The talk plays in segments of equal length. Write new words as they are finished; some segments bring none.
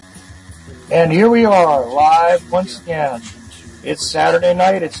And here we are, live once again. It's Saturday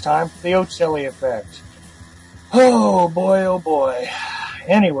night. It's time for the Ochelli Effect. Oh boy, oh boy.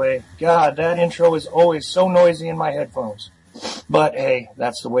 Anyway, God, that intro is always so noisy in my headphones. But hey,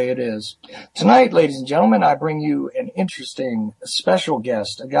 that's the way it is. Tonight, ladies and gentlemen, I bring you an interesting, special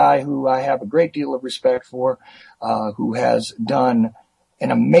guest, a guy who I have a great deal of respect for, who has done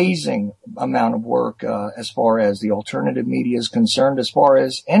an amazing amount of work as far as the alternative media is concerned, as far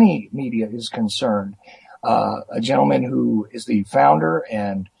as any media is concerned. A gentleman who is the founder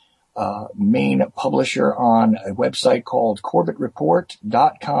and main publisher on a website called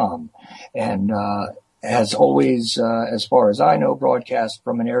CorbettReport.com. And has always, as far as I know, broadcast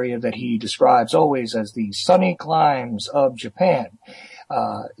from an area that he describes always as the sunny climes of Japan.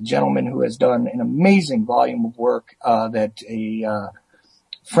 A gentleman who has done an amazing volume of work that a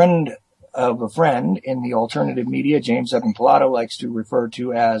friend of a friend in the alternative media, James Evan Pilato, likes to refer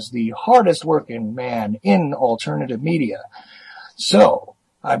to as the hardest working man in alternative media. So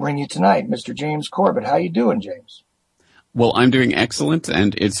I bring you tonight, Mr. James Corbett. How you doing, James? Well, I'm doing excellent,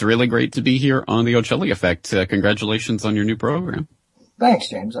 and it's really great to be here on the Ochelli Effect. Congratulations on your new program. Thanks,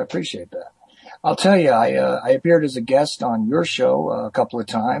 James. I appreciate that. I'll tell you, I appeared as a guest on your show a couple of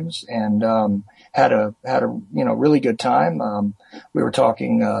times, and had a really good time. We were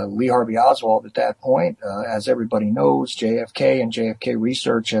talking Lee Harvey Oswald at that point. As everybody knows, JFK and JFK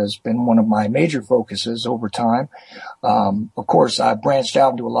research has been one of my major focuses over time. Of course, I've branched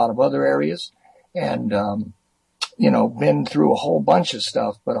out into a lot of other areas, and been through a whole bunch of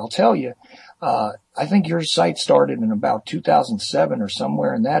stuff. But I'll tell you, I think your site started in about 2007 or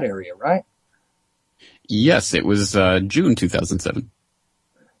somewhere in that area, right? Yes, it was June 2007.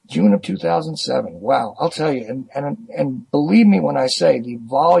 June of 2007. Wow. I'll tell you, and believe me when I say the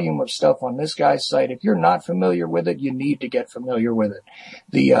volume of stuff on this guy's site, if you're not familiar with it, you need to get familiar with it.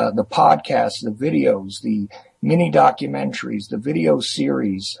 The podcasts, the videos, the mini documentaries, the video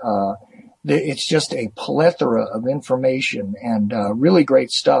series, it's just a plethora of information and really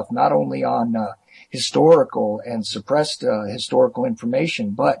great stuff, not only on historical and suppressed historical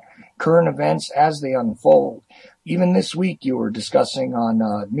information, but current events as they unfold. Even this week, you were discussing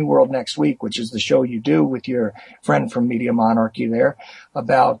on New World Next Week, which is the show you do with your friend from Media Monarchy there,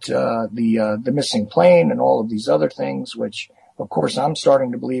 about the missing plane and all of these other things, which, of course, I'm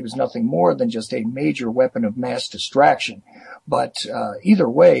starting to believe is nothing more than just a major weapon of mass distraction. But either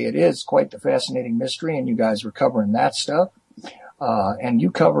way, it is quite the fascinating mystery, and you guys were covering that stuff. And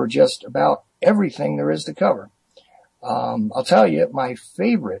you cover just about everything there is to cover. I'll tell you, my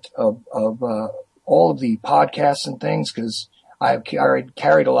favorite of all of the podcasts and things, because I've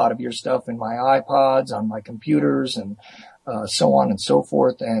carried a lot of your stuff in my iPods, on my computers, and so on and so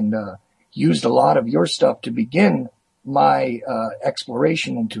forth, and used a lot of your stuff to begin my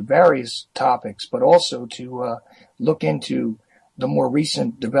exploration into various topics, but also to look into the more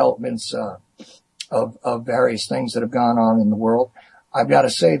recent developments of various things that have gone on in the world. I've got to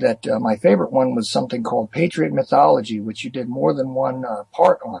say that my favorite one was something called Patriot Mythology, which you did more than one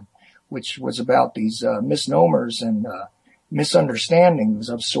part on, which was about these misnomers and misunderstandings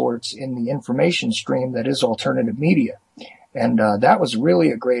of sorts in the information stream that is alternative media. And that was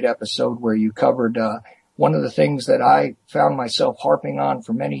really a great episode where you covered one of the things that I found myself harping on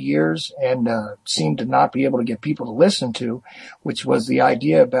for many years and seemed to not be able to get people to listen to, which was the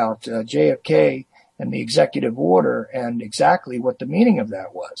idea about JFK and the executive order and exactly what the meaning of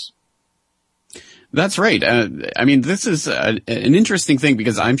that was. That's right. This is an interesting thing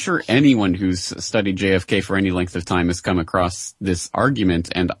because I'm sure anyone who's studied JFK for any length of time has come across this argument,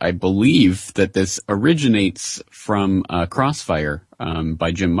 and I believe that this originates from Crossfire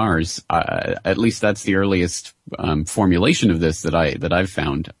by Jim Marrs. At least that's the earliest formulation of this that I've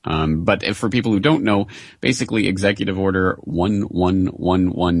found. But if, for people who don't know, basically Executive Order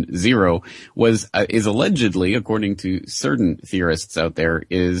 11110 is allegedly, according to certain theorists out there,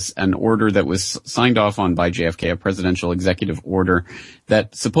 is an order that was signed off on by JFK, a presidential executive order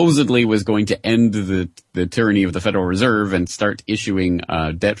that supposedly was going to end the tyranny of the Federal Reserve and start issuing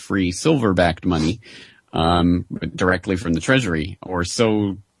debt-free silver-backed money directly from the Treasury, or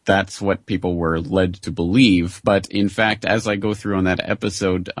so that's what people were led to believe. But in fact, as I go through on that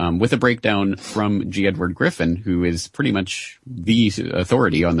episode, with a breakdown from G. Edward Griffin, who is pretty much the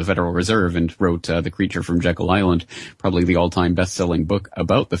authority on the Federal Reserve and wrote The Creature from Jekyll Island, probably the all-time best-selling book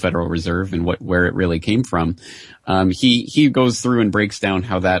about the Federal Reserve and where it really came from. He goes through and breaks down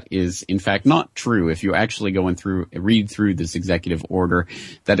how that is in fact not true. If you actually go and read through this executive order,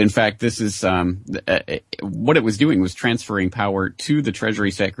 that in fact this is what it was doing was transferring power to the Treasury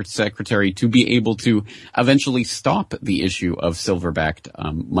Secretary Secretary to be able to eventually stop the issue of silver-backed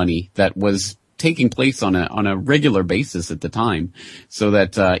money that was taking place on a regular basis at the time, so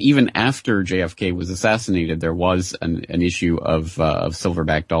that even after JFK was assassinated, there was an issue of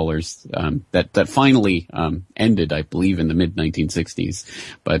silverback dollars that finally ended, I believe, in the mid 1960s.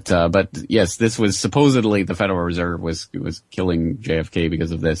 But yes, this was supposedly the Federal Reserve was killing JFK because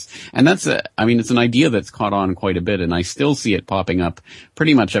of this, and it's an idea that's caught on quite a bit, and I still see it popping up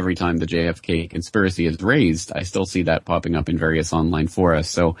pretty much every time the JFK conspiracy is raised. I still see that popping up in various online forums.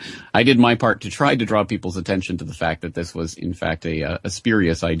 So I did my part to try to draw people's attention to the fact that this was, in fact, a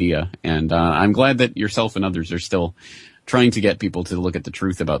spurious idea. And I'm glad that yourself and others are still trying to get people to look at the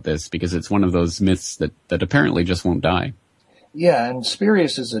truth about this, because it's one of those myths that apparently just won't die. Yeah, and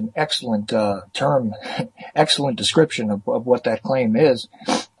spurious is an excellent term, excellent description of what that claim is.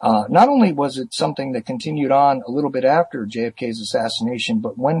 Not only was it something that continued on a little bit after JFK's assassination,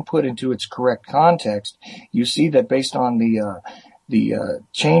 but when put into its correct context, you see that based on the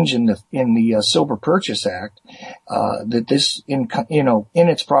change in the Silver Purchase Act, that this, in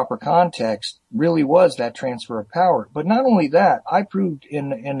its proper context, really was that transfer of power. But not only that, I proved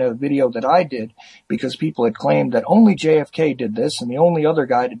in a video that I did, because people had claimed that only JFK did this and the only other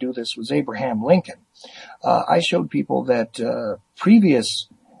guy to do this was Abraham Lincoln. I showed people that previous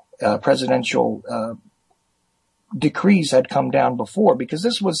presidential decrees had come down before, because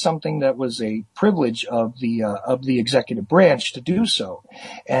this was something that was a privilege of the executive branch to do so,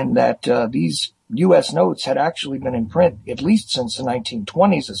 and that these U.S. notes had actually been in print at least since the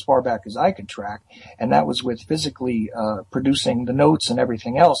 1920s, as far back as I could track, and that was with physically producing the notes and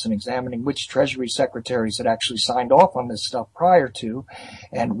everything else, and examining which Treasury secretaries had actually signed off on this stuff prior to,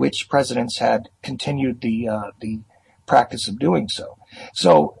 and which presidents had continued the practice of doing so.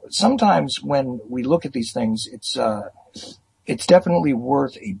 So sometimes when we look at these things, it's definitely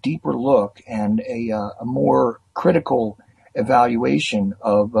worth a deeper look and a more critical evaluation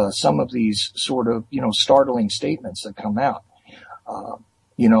of some of these sort of startling statements that come out.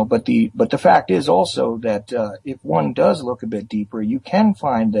 But the fact is also that if one does look a bit deeper, you can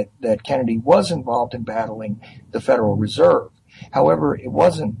find that Kennedy was involved in battling the Federal Reserve. However, it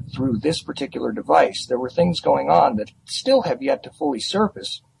wasn't through this particular device. There were things going on that still have yet to fully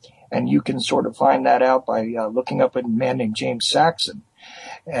surface, and you can sort of find that out by looking up a man named James Saxon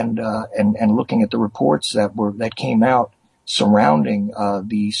and looking at the reports that came out surrounding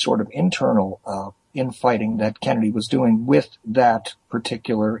the sort of internal infighting that Kennedy was doing with that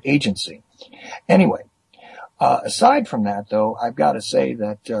particular agency. Anyway, aside from that, though, I've got to say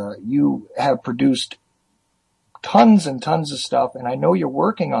that you have produced tons and tons of stuff, and I know you're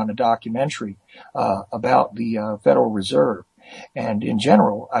working on a documentary about the Federal Reserve. And in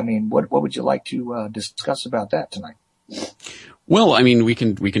general, I mean, what would you like to discuss about that tonight? Well, I mean, we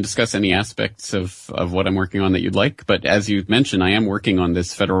can discuss any aspects of what I'm working on that you'd like, but as you mentioned, I am working on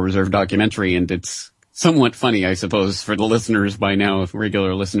this Federal Reserve documentary, and it's somewhat funny, I suppose, for the listeners by now,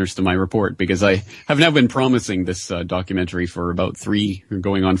 regular listeners to my report, because I have now been promising this documentary for about 3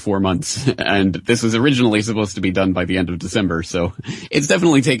 going on 4 months, and this was originally supposed to be done by the end of December, so it's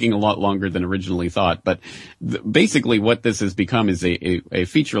definitely taking a lot longer than originally thought. But basically what this has become is a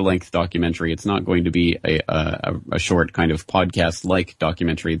feature-length documentary. It's not going to be a short kind of podcast-like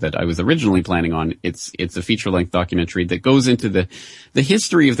documentary that I was originally planning on. It's a feature-length documentary that goes into the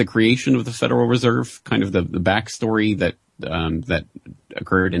history of the creation of the Federal Reserve, kind of the backstory that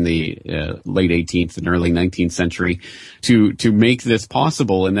occurred in the late 18th and early 19th century to make this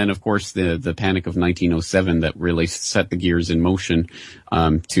possible. And then, of course, the panic of 1907 that really set the gears in motion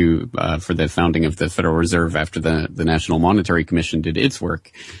for the founding of the Federal Reserve after the National Monetary Commission did its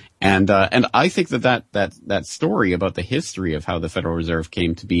work. And I think that story about the history of how the Federal Reserve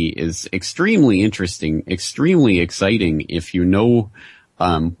came to be is extremely interesting, extremely exciting if you know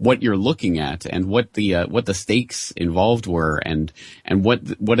what you're looking at and what the stakes involved were and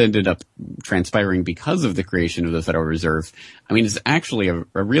what ended up transpiring because of the creation of the Federal Reserve. I mean, it's actually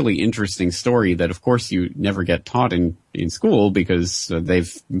a really interesting story that, of course, you never get taught in school, because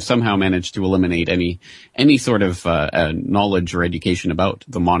they've somehow managed to eliminate any sort of knowledge or education about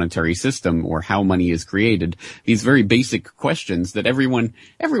the monetary system or how money is created. These very basic questions that everyone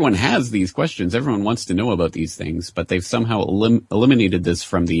has these questions. Everyone wants to know about these things, but they've somehow eliminated this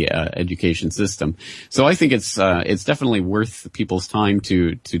from the education system. So I think it's definitely worth people's time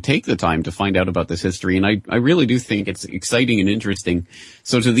to take the time to find out about this history. And I really do think it's exciting and interesting.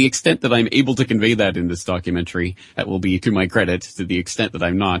 So to the extent that I'm able to convey that in this documentary, that will be to my credit. To the extent that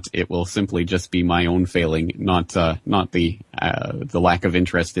I'm not, it will simply just be my own failing, not the lack of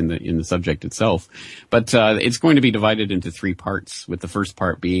interest in the subject itself. But it's going to be divided into three parts, with the first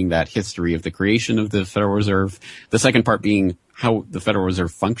part being that history of the creation of the Federal Reserve, the second part being how the Federal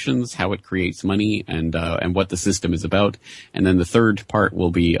Reserve functions, how it creates money, and what the system is about. And then the third part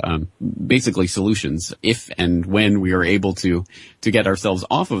will be basically solutions. If and when we are able to get ourselves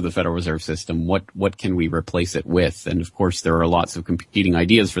off of the Federal Reserve System, what can we replace it with? And of course, there are lots of competing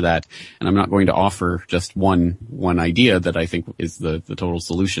ideas for that. And I'm not going to offer just one idea that I think is the total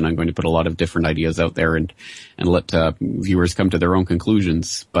solution. I'm going to put a lot of different ideas out there and let viewers come to their own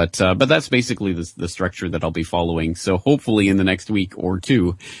conclusions. But that's basically the structure that I'll be following. So hopefully in the next week or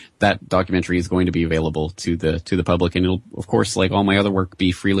two, that documentary is going to be available to the public, and it'll, of course, like all my other work,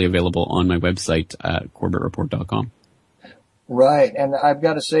 be freely available on my website at corbettreport.com. Right, and I've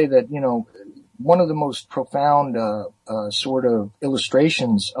got to say that, one of the most profound sort of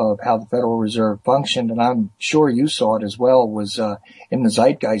illustrations of how the Federal Reserve functioned, and I'm sure you saw it as well, was in the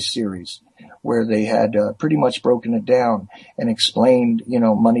Zeitgeist series, where they had pretty much broken it down and explained,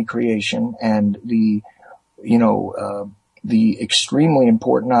 money creation and the extremely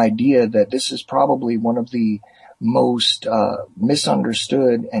important idea that this is probably one of the most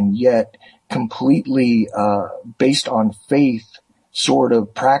misunderstood and yet completely based on faith sort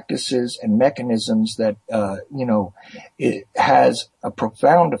of practices and mechanisms that, it has a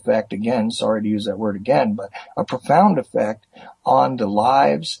profound effect, again, sorry to use that word again, but a profound effect on the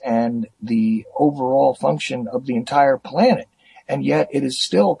lives and the overall function of the entire planet. And yet it is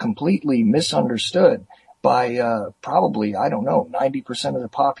still completely misunderstood by probably, 90% of the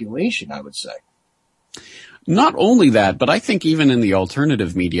population, I would say. Not only that, but I think even in the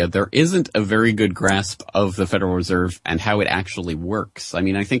alternative media, there isn't a very good grasp of the Federal Reserve and how it actually works. I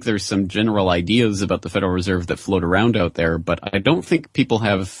mean, I think there's some general ideas about the Federal Reserve that float around out there, but I don't think people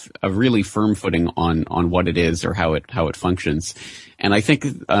have a really firm footing on what it is or how it functions. And I think,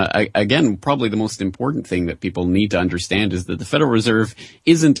 again, probably the most important thing that people need to understand is that the Federal Reserve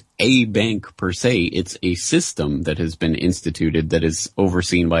isn't a bank per se. It's a system that has been instituted that is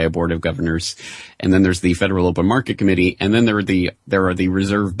overseen by a board of governors. And then there's the Federal Open Market Committee. And then there are the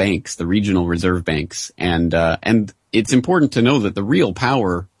reserve banks, the regional reserve banks. And it's important to know that the real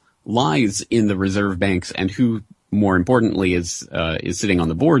power lies in the reserve banks, and who, more importantly, is sitting on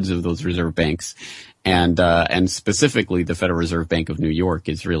the boards of those reserve banks. And specifically the Federal Reserve Bank of New York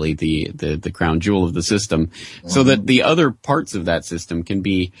is really the crown jewel of the system, so that the other parts of that system can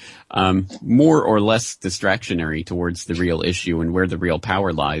be more or less distractionary towards the real issue and where the real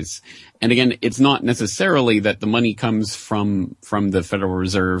power lies. And again, it's not necessarily that the money comes from the Federal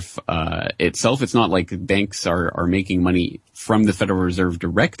Reserve itself. It's not like banks are making money from the Federal Reserve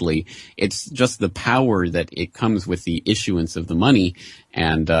directly. It's just the power that it comes with the issuance of the money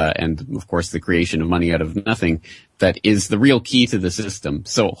and of course the creation of money out of nothing that is the real key to the system.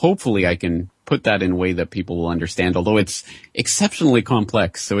 So hopefully I can put that in a way that people will understand, although it's exceptionally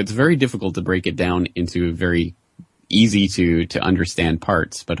complex. So it's very difficult to break it down into very easy to understand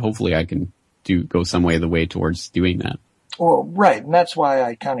parts, but hopefully I can go some way of the way towards doing that. Well, right. And that's why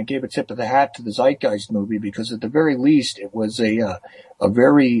I kind of gave a tip of the hat to the Zeitgeist movie, because at the very least it was a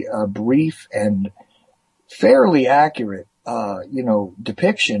very brief and fairly accurate,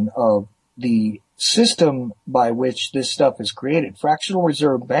 depiction of the system by which this stuff is created. Fractional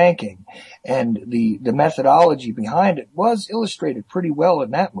reserve banking and the methodology behind it was illustrated pretty well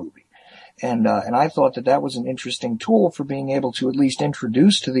in that movie. And I thought that was an interesting tool for being able to at least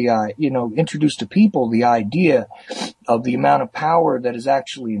introduce to people the idea of the amount of power that is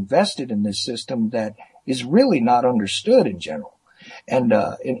actually invested in this system that is really not understood in general. And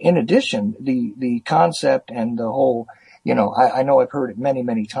in addition, the concept and the whole, I know I've heard it many,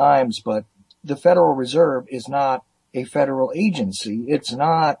 many times, but the Federal Reserve is not a federal agency. It's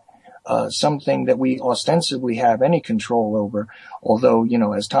not something that we ostensibly have any control over, although,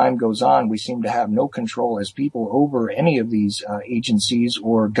 as time goes on, we seem to have no control as people over any of these agencies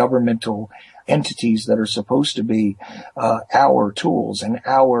or governmental entities that are supposed to be our tools and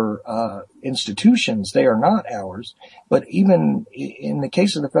our institutions. They are not ours. But even in the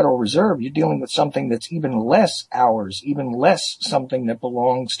case of the Federal Reserve, you're dealing with something that's even less ours, even less something that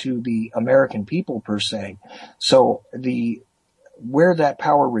belongs to the American people per se. So where that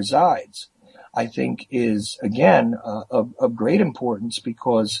power resides, I think, is, again, of great importance,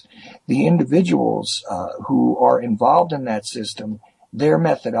 because the individuals who are involved in that system, their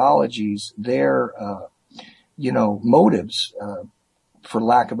methodologies, their, motives, for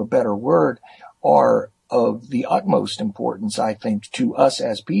lack of a better word, are of the utmost importance, I think, to us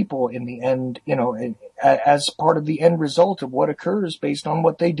as people in the end, as part of the end result of what occurs based on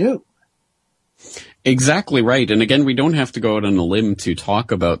what they do. Exactly right. And again, we don't have to go out on a limb to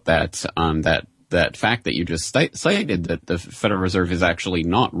talk about that fact that you just cited, that the Federal Reserve is actually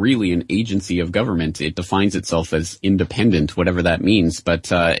not really an agency of government. It defines itself as independent, whatever that means. But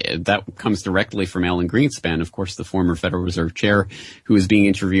that comes directly from Alan Greenspan, of course, the former Federal Reserve chair, who was being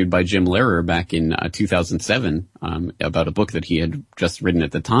interviewed by Jim Lehrer back in 2007 about a book that he had just written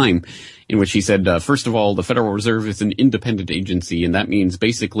at the time, in which he said, first of all, the Federal Reserve is an independent agency, and that means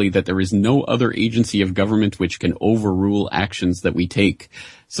basically that there is no other agency of government which can overrule actions that we take.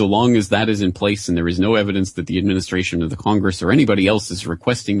 So long as that is in place and there is no evidence that the administration of the Congress or anybody else is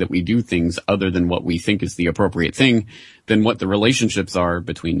requesting that we do things other than what we think is the appropriate thing, then what the relationships are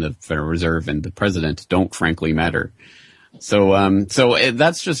between the Federal Reserve and the president don't frankly matter. So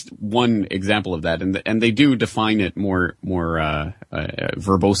that's just one example of that. And they do define it more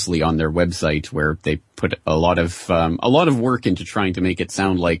verbosely on their website, where they put a lot of work into trying to make it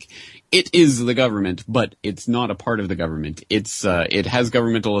sound like it is the government, but it's not a part of the government. It has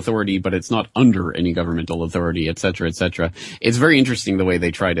governmental authority, but it's not under any governmental authority, et cetera, et cetera. It's very interesting the way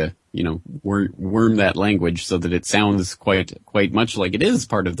they try to, worm that language so that it sounds quite much like it is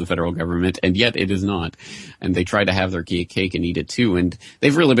part of the federal government, and yet it is not. And they try to have their cake and eat it too. And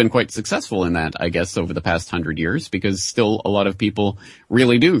they've really been quite successful in that, I guess, over the past 100 years, because still a lot of people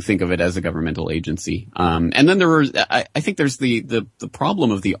really do think of it as a governmental agency. And then I think there's the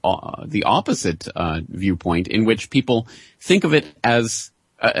problem of the opposite viewpoint, in which people think of it as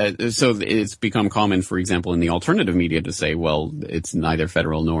so it's become common, for example, in the alternative media to say, well, it's neither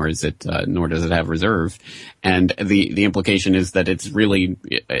federal nor does it have reserve. And the implication is that it's really,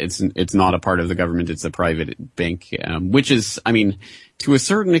 it's not a part of the government. It's a private bank, which is, to a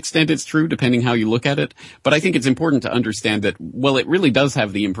certain extent it's true, depending how you look at it. But I think it's important to understand that, well, it really does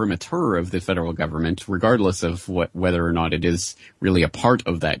have the imprimatur of the federal government, regardless of whether or not it is really a part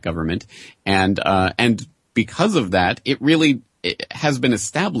of that government. And because of that, it has been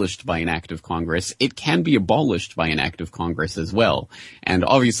established by an act of Congress. It can be abolished by an act of Congress as well. And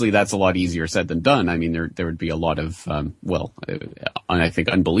obviously that's a lot easier said than done. There would be a lot of, I think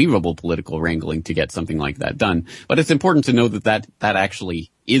unbelievable political wrangling to get something like that done. But it's important to know that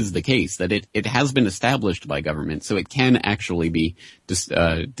actually is the case, that it has been established by government, so it can actually be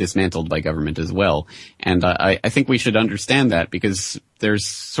dismantled by government as well. And I think we should understand that, because there's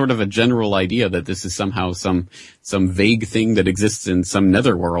sort of a general idea that this is somehow some vague thing that exists in some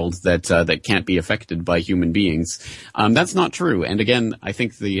netherworld that can't be affected by human beings. That's not true. And again, I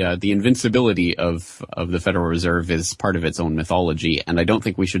think the invincibility of the Federal Reserve is part of its own mythology, and I don't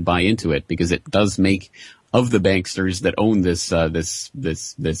think we should buy into it, because it does make of the banksters that own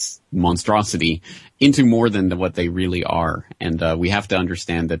this monstrosity into more than what they really are. And we have to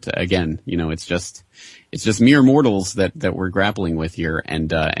understand that, again, it's just mere mortals that we're grappling with here. And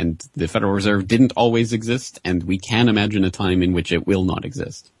the Federal Reserve didn't always exist, and we can imagine a time in which it will not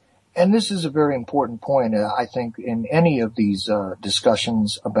exist. And this is a very important point, I think, in any of these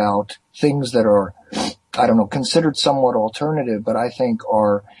discussions about things that are, considered somewhat alternative, but I think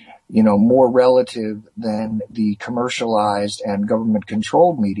are more relative than the commercialized and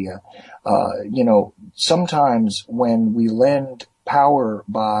government-controlled media. Sometimes when we lend power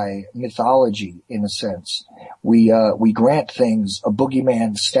by mythology, in a sense, we grant things a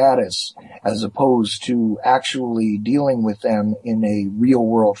boogeyman status, as opposed to actually dealing with them in a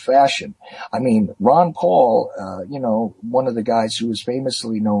real-world fashion. Ron Paul, one of the guys who was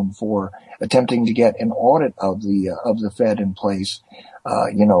famously known for attempting to get an audit of the Fed in place,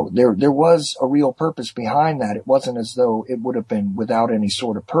 there was a real purpose behind that. It wasn't as though it would have been without any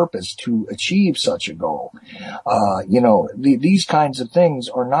sort of purpose to achieve such a goal. These kinds of things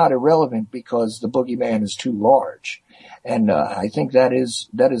are not irrelevant because the boogeyman is too large. And I think that is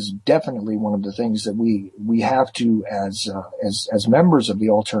definitely one of the things that we have to, as members of the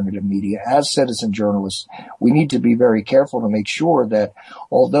alternative media, as citizen journalists, we need to be very careful to make sure that,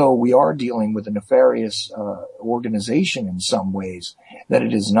 although we are dealing with a nefarious organization in some ways, that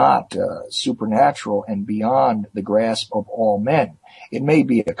it is not supernatural and beyond the grasp of all men. It may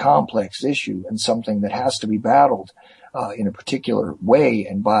be a complex issue and something that has to be battled in a particular way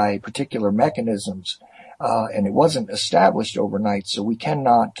and by particular mechanisms. And it wasn't established overnight, so we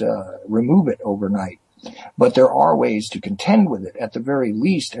cannot remove it overnight. But there are ways to contend with it at the very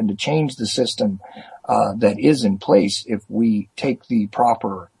least, and to change the system that is in place if we take the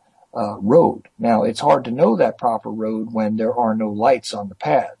proper road. Now, it's hard to know that proper road when there are no lights on the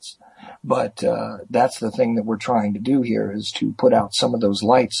paths. But that's the thing that we're trying to do here, is to put out some of those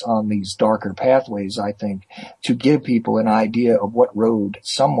lights on these darker pathways, I think, to give people an idea of what road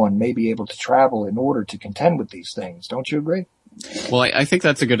someone may be able to travel in order to contend with these things. Don't you agree? Well, I think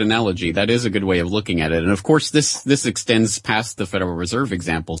that's a good analogy. That is a good way of looking at it. And of course, this extends past the Federal Reserve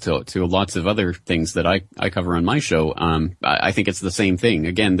example to lots of other things that I cover on my show. I think it's the same thing.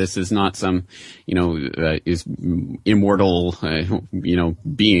 Again, this is not some, is immortal,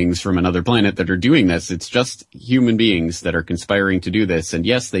 beings from another planet that are doing this. It's just human beings that are conspiring to do this. And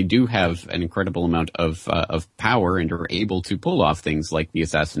yes, they do have an incredible amount of power and are able to pull off things like the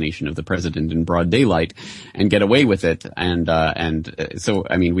assassination of the president in broad daylight and get away with it. So,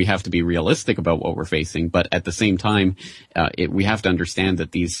 I mean, we have to be realistic about what we're facing, but at the same time, we have to understand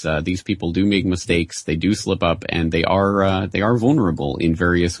that these people do make mistakes, they do slip up, and they are vulnerable in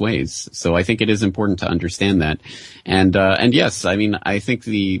various ways. So I think it is important to understand that. And yes, I mean, I think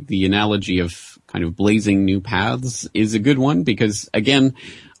the analogy of kind of blazing new paths is a good one, because again,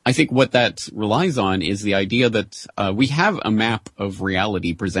 I think what that relies on is the idea that, we have a map of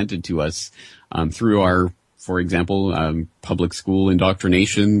reality presented to us, through our, for example, public school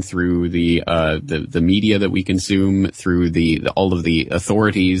indoctrination, through the media that we consume, through all of the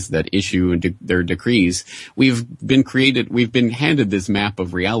authorities that issue their decrees. We've been handed this map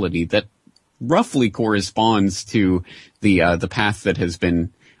of reality that roughly corresponds to the path that has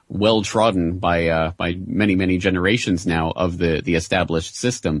been well trodden by many, many generations now of the established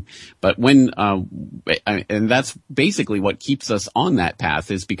system. But and that's basically what keeps us on that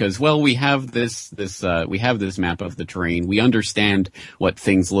path, is because, well, we have this map of the terrain. We understand what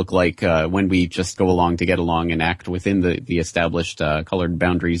things look like, when we just go along to get along and act within the established, colored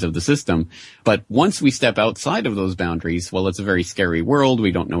boundaries of the system. But once we step outside of those boundaries, well, it's a very scary world.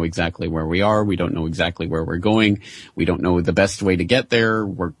 We don't know exactly where we are. We don't know exactly where we're going. We don't know the best way to get there.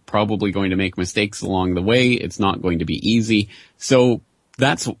 We're probably going to make mistakes along the way. It's not going to be easy. So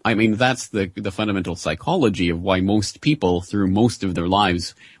that's the fundamental psychology of why most people through most of their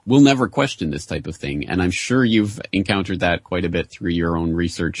lives will never question this type of thing. And I'm sure you've encountered that quite a bit through your own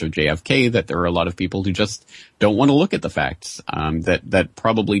research of JFK, that there are a lot of people who just don't want to look at the facts, that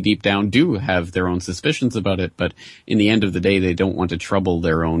probably deep down do have their own suspicions about it. But in the end of the day, they don't want to trouble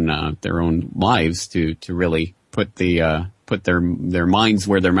their own lives to really put their minds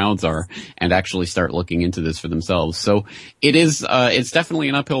where their mouths are and actually start looking into this for themselves. So it's definitely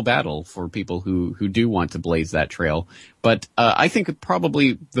an uphill battle for people who do want to blaze that trail. But I think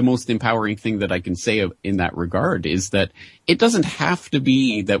probably the most empowering thing that I can say in that regard is that it doesn't have to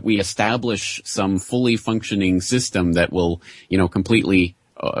be that we establish some fully functioning system that will, completely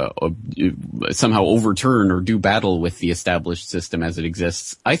somehow overturn or do battle with the established system as it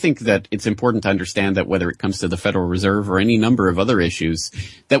exists. I think that it's important to understand that whether it comes to the Federal Reserve or any number of other issues,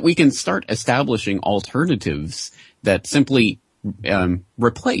 that we can start establishing alternatives that simply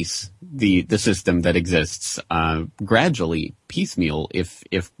replace the system that exists gradually, piecemeal, if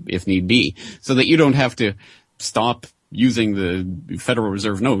need be, so that you don't have to stop using the Federal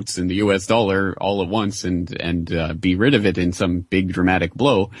Reserve notes and the U.S. dollar all at once and be rid of it in some big dramatic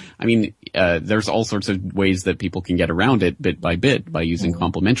blow. I mean, there's all sorts of ways that people can get around it bit by bit by using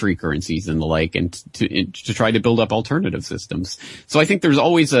complementary currencies and the like, and to try to build up alternative systems. So I think there's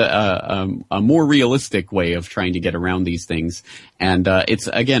always a more realistic way of trying to get around these things. And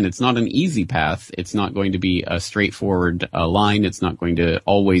it's not an easy path. It's not going to be a straightforward line. It's not going to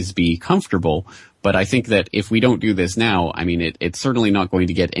always be comfortable. But I think that if we don't do this now, I mean, it's certainly not going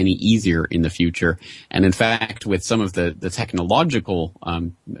to get any easier in the future. And in fact, with some of the technological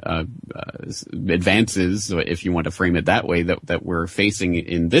advances, if you want to frame it that way, that we're facing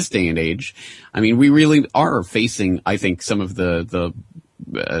in this day and age, I mean, we really are facing, I think, some of the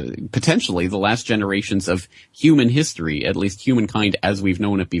potentially the last generations of human history, at least humankind as we've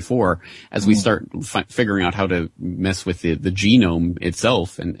known it before, as we start figuring out how to mess with the genome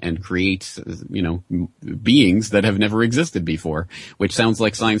itself and create, beings that have never existed before, which sounds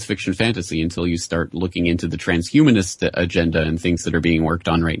like science fiction fantasy until you start looking into the transhumanist agenda and things that are being worked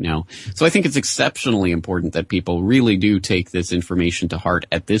on right now. So I think it's exceptionally important that people really do take this information to heart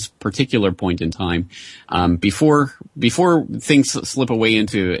at this particular point in time, before things slip away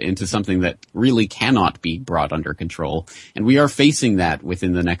into something that really cannot be brought under control. And we are facing that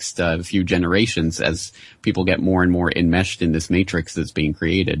within the next few generations as people get more and more enmeshed in this matrix that's being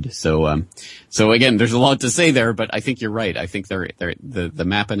created. So again, there's a lot to say there, but I think you're right. I think the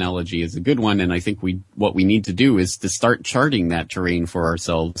map analogy is a good one. And I think what we need to do is to start charting that terrain for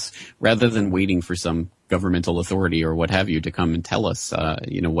ourselves rather than waiting for some governmental authority or what have you to come and tell us,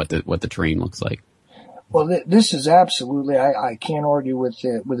 what the terrain looks like. Well, this is absolutely, I can't argue with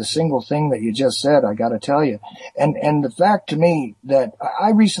a single thing that you just said, I gotta tell you. And the fact to me that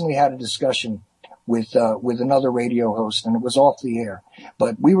I recently had a discussion with another radio host, and it was off the air,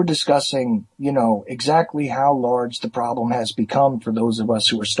 but we were discussing, exactly how large the problem has become for those of us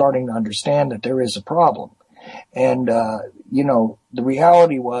who are starting to understand that there is a problem. And, the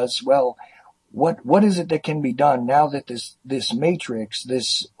reality was, well, what is it that can be done now that this matrix,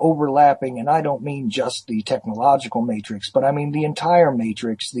 this overlapping, and I don't mean just the technological matrix, but I mean the entire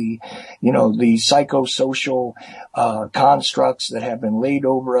matrix, the psychosocial, constructs that have been laid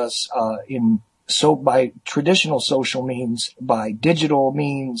over us, by traditional social means, by digital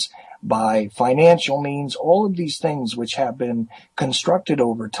means, by financial means, all of these things which have been constructed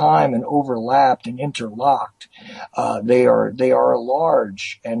over time and overlapped and interlocked, they are a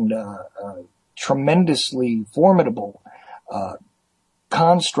large and tremendously formidable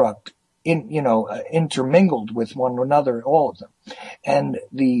construct, intermingled with one another, all of them. And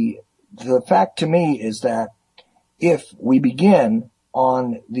the fact to me is that if we begin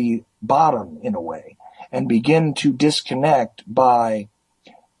on the bottom in a way and begin to disconnect by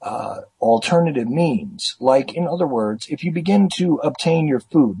alternative means, like, in other words, if you begin to obtain your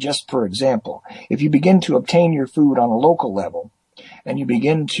food, just for example, if you begin to obtain your food on a local level, and you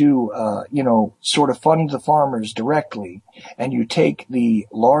begin to, sort of fund the farmers directly, and you take the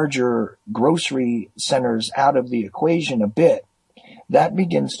larger grocery centers out of the equation a bit, that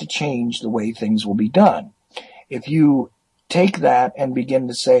begins to change the way things will be done. If you take that and begin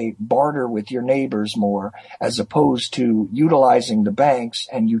to say barter with your neighbors more, as opposed to utilizing the banks,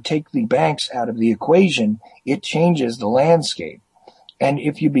 and you take the banks out of the equation, it changes the landscape. And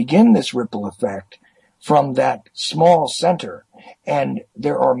if you begin this ripple effect from that small center, and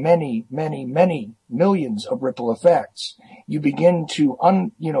there are many, many, many millions of ripple effects, you begin to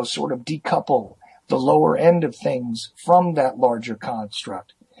sort of decouple the lower end of things from that larger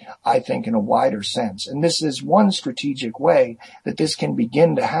construct, I think, in a wider sense. And this is one strategic way that this can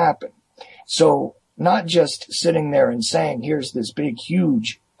begin to happen. So not just sitting there and saying, here's this big,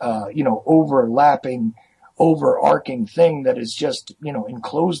 huge, overlapping, overarching thing that is just,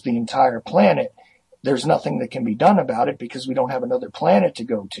 enclosed the entire planet. There's nothing that can be done about it because we don't have another planet to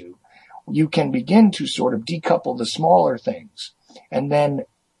go to. You can begin to sort of decouple the smaller things and then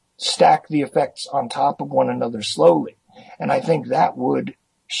stack the effects on top of one another slowly. And I think that would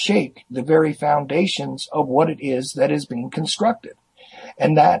shake the very foundations of what it is that is being constructed.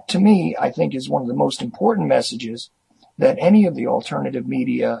 And that, to me, I think is one of the most important messages that any of the alternative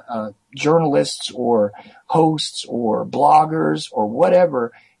media journalists or hosts or bloggers or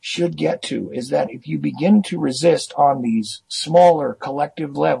whatever should get to, is that if you begin to resist on these smaller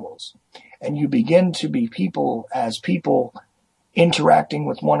collective levels, and you begin to be people interacting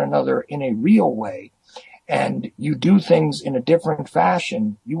with one another in a real way, and you do things in a different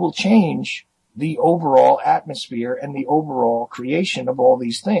fashion, you will change the overall atmosphere and the overall creation of all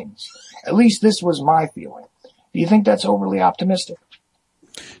these things. At least this was my feeling. Do you think that's overly optimistic?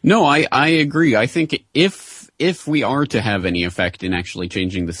 No, I agree. I think if we are to have any effect in actually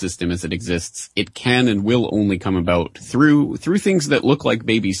changing the system as it exists, it can and will only come about through things that look like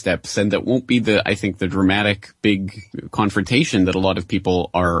baby steps, and that won't be the dramatic big confrontation that a lot of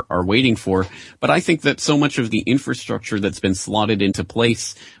people are waiting for. But I think that so much of the infrastructure that's been slotted into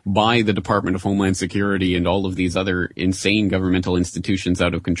place by the Department of Homeland Security and all of these other insane governmental institutions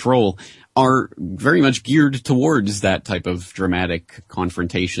out of control are very much geared towards that type of dramatic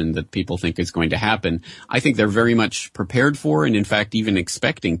confrontation that people think is going to happen. I think they're very much prepared for, and in fact even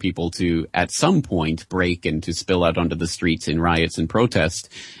expecting people to at some point break and to spill out onto the streets in riots and protest.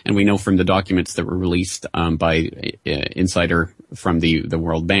 And we know from the documents that were released by insider from the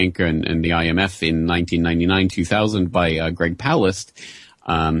World Bank and the IMF in 1999-2000 by Greg Palast,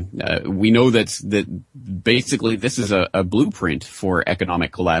 we know that basically this is a blueprint for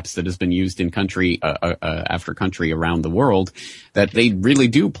economic collapse that has been used in country after country around the world, that they really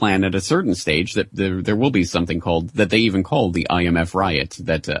do plan at a certain stage that there will be something that they even call the IMF riot,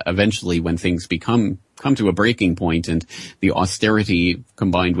 that eventually when things come to a breaking point and the austerity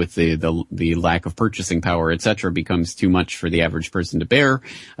combined with the lack of purchasing power, etc., becomes too much for the average person to bear,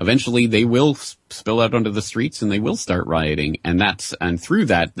 eventually they will spill out onto the streets and they will start rioting. And through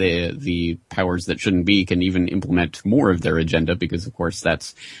that, the powers that shouldn't be can even implement more of their agenda, because of course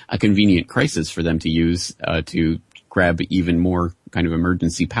that's a convenient crisis for them to use, to grab even more kind of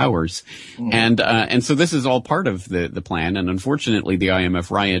emergency powers. And so this is all part of the plan. And unfortunately, the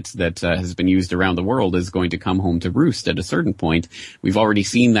IMF riot that has been used around the world is going to come home to roost at a certain point. We've already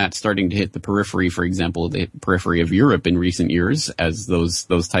seen that starting to hit the periphery, for example, the periphery of Europe in recent years, as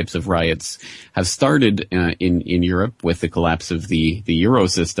those types of riots have started in Europe with the collapse of the euro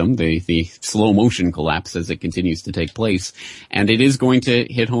system, the slow motion collapse as it continues to take place. And it is going to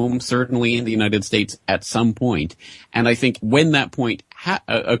hit home certainly in the United States at some point. And I think when that point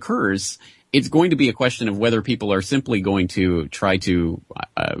occurs, it's going to be a question of whether people are simply going to try to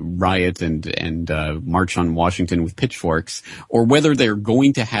riot and march on Washington with pitchforks, or whether they're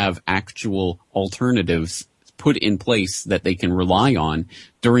going to have actual alternatives put in place that they can rely on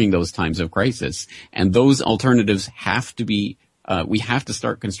during those times of crisis. And those alternatives have to be we have to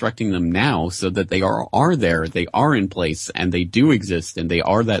start constructing them now so that they are there, they are in place, and they do exist, and they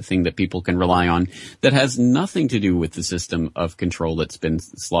are that thing that people can rely on that has nothing to do with the system of control that's been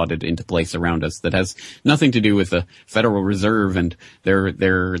slotted into place around us, that has nothing to do with the Federal Reserve and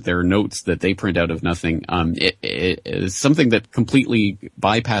their notes that they print out of nothing. It is something that completely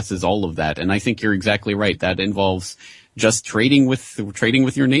bypasses all of that, and I think you're exactly right. That involves just trading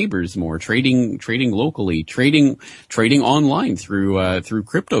with your neighbors more, trading locally, trading online through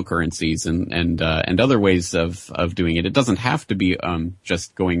cryptocurrencies and other ways of doing it. It doesn't have to be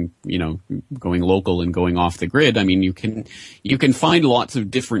just going local and going off the grid. I mean, you can find lots of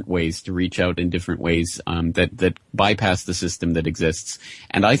different ways to reach out in different ways that bypass the system that exists.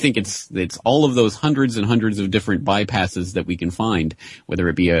 And I think it's all of those hundreds and hundreds of different bypasses that we can find, whether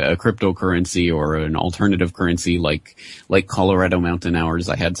it be a cryptocurrency or an alternative currency like Colorado Mountain Hours.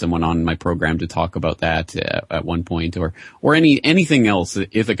 I had someone on my program to talk about that at one point, or anything else,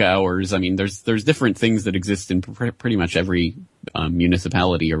 Ithaca Hours. I mean, there's different things that exist in pretty much every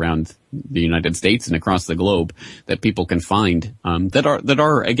municipality around the United States and across the globe that people can find that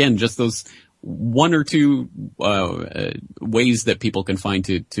are again just those one or two ways that people can find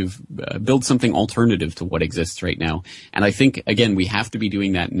to build something alternative to what exists right now. And I think, again, we have to be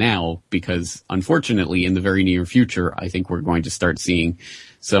doing that now because, unfortunately, in the very near future, I think we're going to start seeing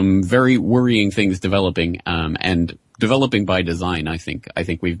some very worrying things developing, and developing by design. I think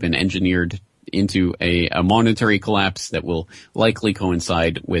we've been engineered into a monetary collapse that will likely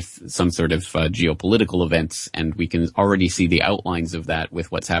coincide with some sort of geopolitical events, and we can already see the outlines of that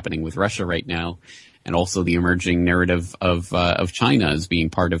with what's happening with Russia right now, and also the emerging narrative of China as being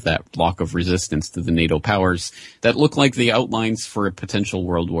part of that block of resistance to the NATO powers that look like the outlines for a potential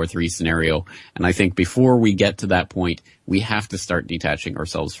World War III scenario. And I think before we get to that point, we have to start detaching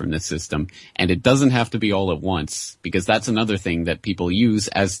ourselves from this system. And it doesn't have to be all at once, because that's another thing that people use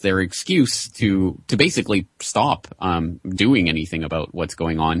as their excuse to basically stop doing anything about what's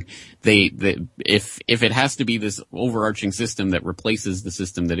going on. If it has to be this overarching system that replaces the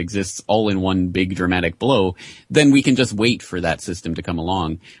system that exists all in one big dramatic blow, then we can just wait for that system to come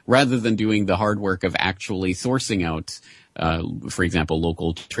along, rather than doing the hard work of actually sourcing out for example,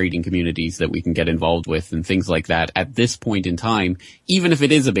 local trading communities that we can get involved with and things like that at this point in time. Even if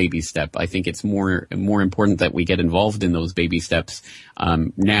it is a baby step, I think it's more important that we get involved in those baby steps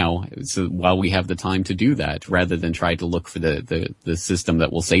now, so while we have the time to do that, rather than try to look for the system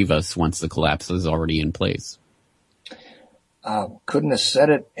that will save us once the collapse is already in place. Couldn't have said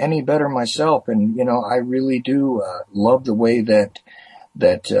it any better myself. And, I really do love the way that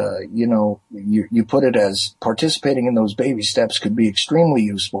you put it, as participating in those baby steps could be extremely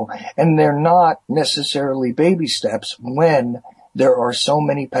useful. And they're not necessarily baby steps when there are so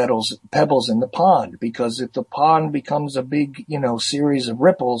many pebbles in the pond, because if the pond becomes a big, series of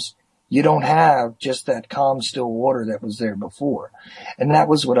ripples, you don't have just that calm, still water that was there before. And that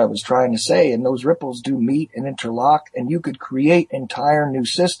was what I was trying to say. And those ripples do meet and interlock, and you could create entire new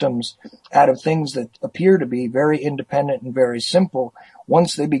systems out of things that appear to be very independent and very simple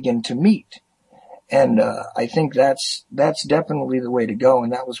once they begin to meet. And I think that's definitely the way to go.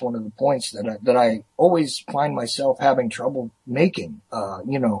 And that was one of the points that I always find myself having trouble making.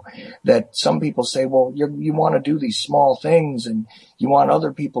 That some people say, well, you want to do these small things and you want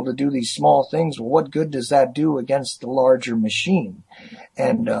other people to do these small things. Well, what good does that do against the larger machine?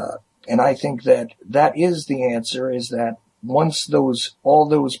 And I think that is the answer, is that once all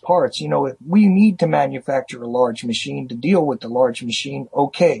those parts, if we need to manufacture a large machine to deal with the large machine,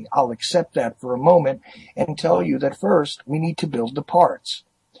 okay, I'll accept that for a moment and tell you that first we need to build the parts.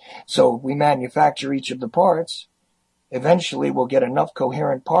 So if we manufacture each of the parts, eventually we'll get enough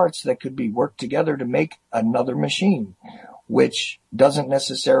coherent parts that could be worked together to make another machine, which doesn't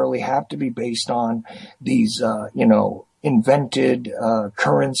necessarily have to be based on these, invented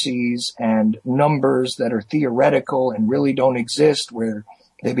currencies and numbers that are theoretical and really don't exist, where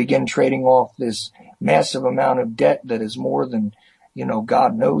they begin trading off this massive amount of debt that is more than,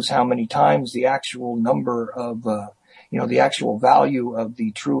 God knows how many times the actual number of, the actual value of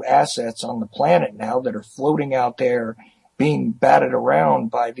the true assets on the planet now that are floating out there being batted around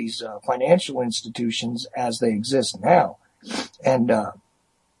by these financial institutions as they exist now. And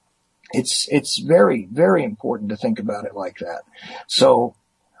it's very, very important to think about it like that. So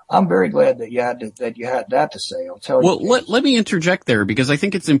I'm very glad that you had that to say. I'll tell you. Well, let me interject there, because I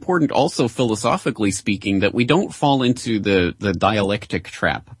think it's important also philosophically speaking that we don't fall into the dialectic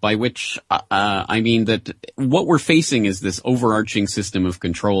trap, by which I mean that what we're facing is this overarching system of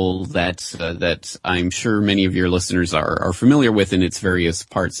control that I'm sure many of your listeners are familiar with in its various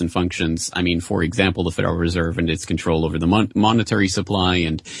parts and functions. I mean, for example, the Federal Reserve and its control over the monetary supply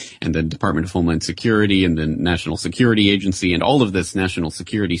and the Department of Homeland Security and the National Security Agency and all of this national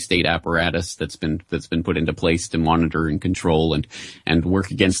security state apparatus that's been put into place to monitor and control and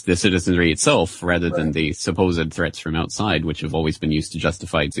work against the citizenry itself rather than the supposed threats from outside, which have always been used to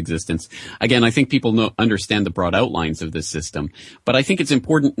justify its existence. Again, I think people understand the broad outlines of this system, but I think it's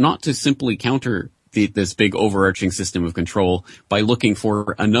important not to simply counter this big overarching system of control by looking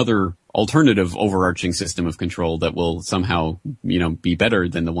for another alternative overarching system of control that will somehow, be better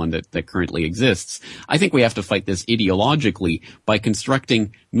than the one that currently exists. I think we have to fight this ideologically by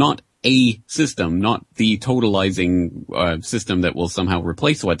constructing not a system, not the totalizing system that will somehow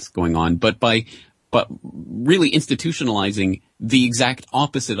replace what's going on, but really institutionalizing the exact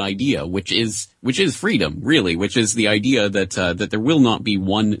opposite idea, which is freedom, really, which is the idea that there will not be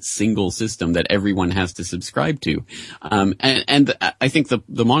one single system that everyone has to subscribe to. And I think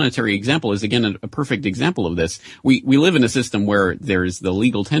the monetary example is again a perfect example of this. We live in a system where there's the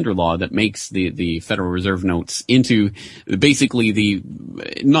legal tender law that makes the Federal Reserve notes into basically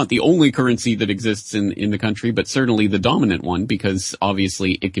not the only currency that exists in the country, but certainly the dominant one, because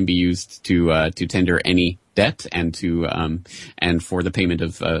obviously it can be used to tender any debt and for the payment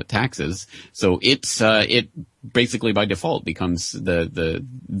of taxes. So it basically by default becomes the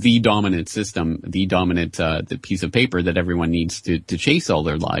dominant system, the dominant the piece of paper that everyone needs to chase all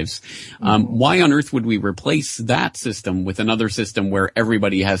their lives. Why on earth would we replace that system with another system where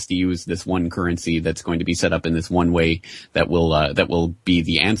everybody has to use this one currency that's going to be set up in this one way that will be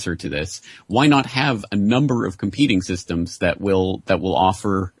the answer to this? Why not have a number of competing systems that will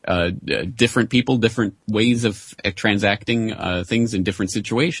offer different people different ways of transacting things in different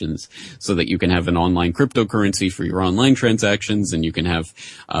situations, so that you can have an online cryptocurrency for your online transactions, and you can have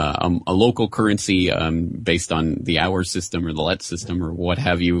a local currency based on the hour system or the let system or what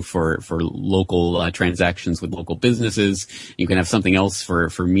have you for local transactions with local businesses. You can have something else for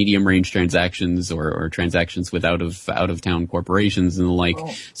medium range transactions or transactions with out of town corporations and the like.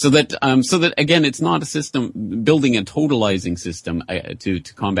 So that again, it's not a system building a totalizing system to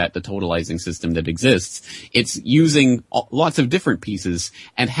combat the totalizing system that exists. It's using lots of different pieces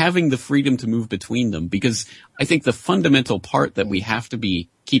and having the freedom to move between them, because I think the fundamental part that we have to be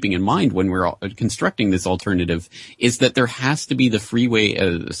keeping in mind when we're constructing this alternative is that there has to be the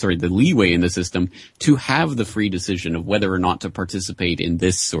leeway in the system to have the free decision of whether or not to participate in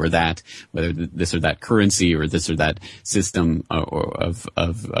this or that, whether this or that currency or this or that system of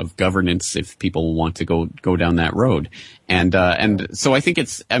governance, if people want to go down that road. And so I think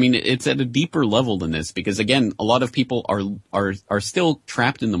it's at a deeper level than this, because again, a lot of people are still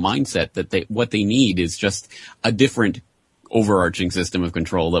trapped in the mindset that what they need is just a different overarching system of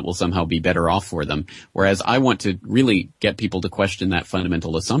control that will somehow be better off for them. Whereas I want to really get people to question that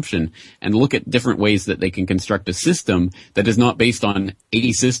fundamental assumption and look at different ways that they can construct a system that is not based on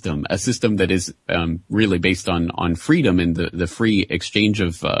a system that is really based on freedom and the free exchange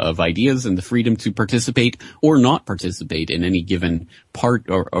of ideas and the freedom to participate or not participate in any given part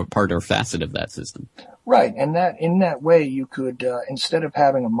or facet of that system. Right, and that in that way you could instead of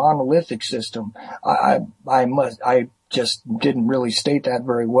having a monolithic system, I just didn't really state that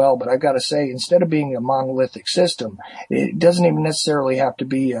very well, but I've got to say, instead of being a monolithic system, it doesn't even necessarily have to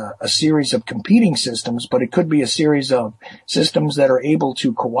be a series of competing systems, but it could be a series of systems that are able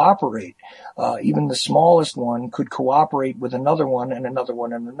to cooperate. Even the smallest one could cooperate with another one and another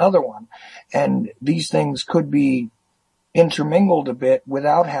one and another one. And these things could be intermingled a bit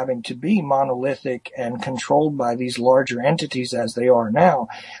without having to be monolithic and controlled by these larger entities as they are now.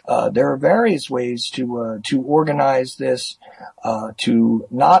 There are various ways to organize this, to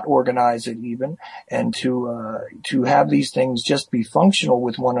not organize it even, and to have these things just be functional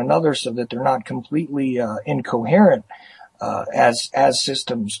with one another so that they're not completely incoherent as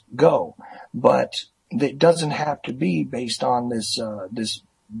systems go. But that doesn't have to be based on this,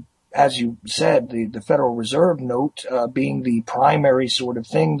 as you said, the Federal Reserve note, being the primary sort of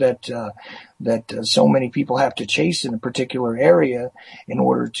thing that so many people have to chase in a particular area in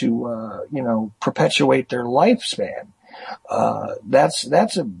order to, perpetuate their lifespan.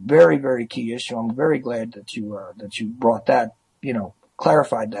 That's a very, very key issue. I'm very glad that you brought that,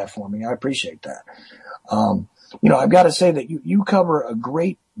 clarified that for me. I appreciate that. I've got to say that you cover a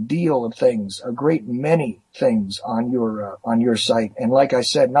great deal of things, a great many things on your site. And like I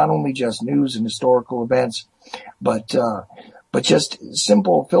said, not only just news and historical events, but just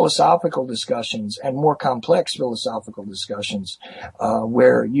simple philosophical discussions and more complex philosophical discussions,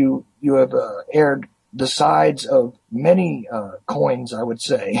 where you have aired the sides of many coins, I would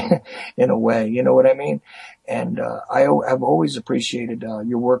say, in a way. You know what I mean? And I have always appreciated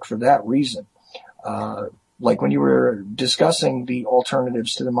your work for that reason. Like when you were discussing the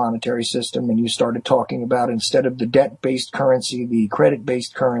alternatives to the monetary system and you started talking about, instead of the debt-based currency, the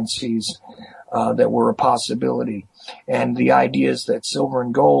credit-based currencies that were a possibility, and the ideas that silver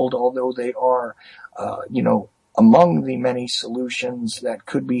and gold, although they are, among the many solutions that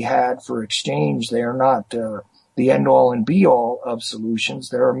could be had for exchange, they are not the end-all and be-all of solutions.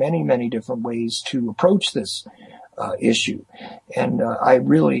 There are many, many different ways to approach this issue. And I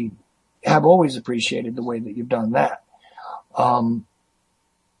really have always appreciated the way that you've done that.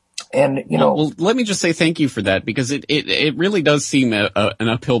 Well, let me just say thank you for that, because it really does seem an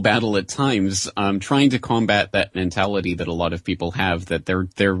uphill battle at times, trying to combat that mentality that a lot of people have, that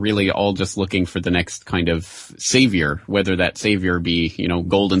they're really all just looking for the next kind of savior, whether that savior be,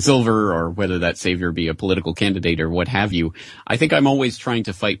 gold and silver, or whether that savior be a political candidate or what have you. I think I'm always trying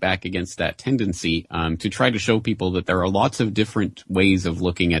to fight back against that tendency, to try to show people that there are lots of different ways of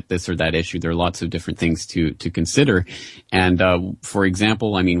looking at this or that issue. There are lots of different things to consider. And, for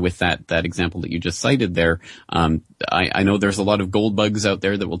example, with that example that you just cited there, I know there's a lot of gold bugs out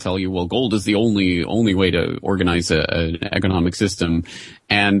there that will tell you, well, gold is the only way to organize an economic system.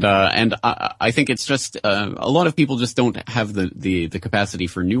 And I think it's just, a lot of people just don't have the capacity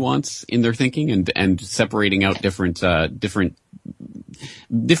for nuance in their thinking and separating out different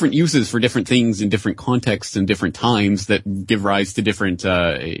uses for different things in different contexts and different times that give rise to different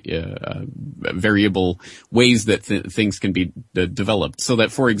variable ways that things can be developed. So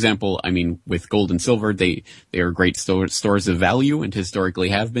that, for example, with gold and silver, they are great stores of value and historically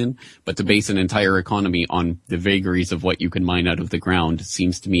have been, but to base an entire economy on the vagaries of what you can mine out of the ground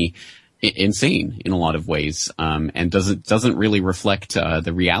seems to me insane in a lot of ways, and doesn't really reflect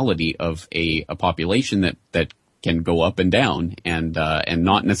the reality of a population that can go up and down, and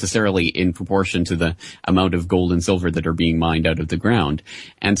not necessarily in proportion to the amount of gold and silver that are being mined out of the ground.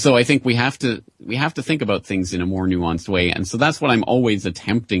 And so I think we have to think about things in a more nuanced way. And so that's what I'm always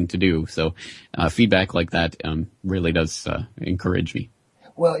attempting to do. So, feedback like that, really does, encourage me.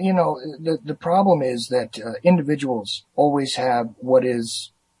 Well, the problem is that, individuals always have what is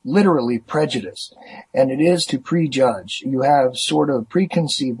literally prejudice, and it is to prejudge. You have sort of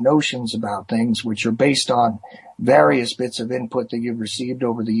preconceived notions about things which are based on various bits of input that you've received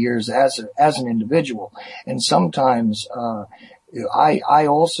over the years as an individual. And sometimes I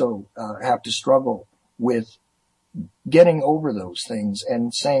also have to struggle with getting over those things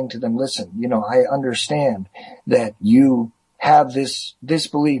and saying to them, listen, I understand that you have this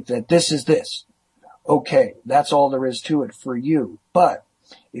belief that this is this. Okay, that's all there is to it for you. But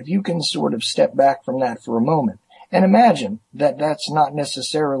if you can sort of step back from that for a moment and imagine that that's not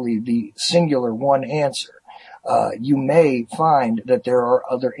necessarily the singular one answer, you may find that there are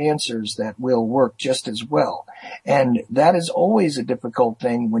other answers that will work just as well. And that is always a difficult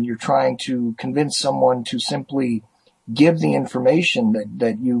thing when you're trying to convince someone to simply give the information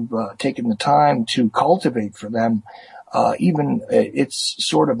that you've taken the time to cultivate for them. Even it's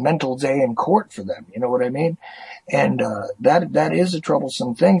sort of mental day in court for them. You know what I mean? And that is a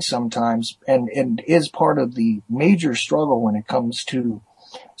troublesome thing sometimes, and is part of the major struggle when it comes to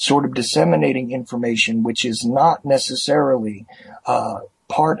sort of disseminating information which is not necessarily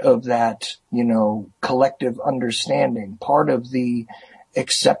part of that, collective understanding, part of the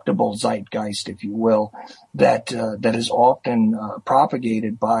acceptable zeitgeist, if you will, that is often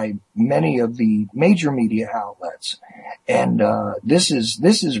propagated by many of the major media outlets. And this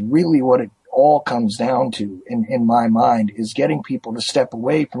is really what it all comes down to, in my mind, is getting people to step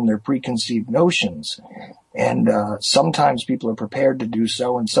away from their preconceived notions. And sometimes people are prepared to do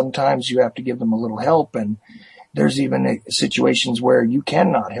so, and sometimes you have to give them a little help, and there's even situations where you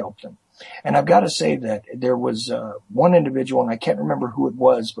cannot help them. And I've got to say that there was one individual, and I can't remember who it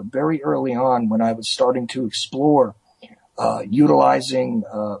was, but very early on when I was starting to explore utilizing,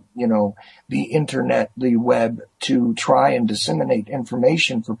 the internet, the web to try and disseminate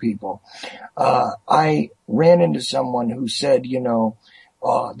information for people. I ran into someone who said,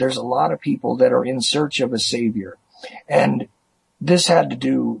 there's a lot of people that are in search of a savior. And this had to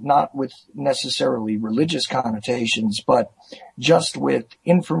do not with necessarily religious connotations, but just with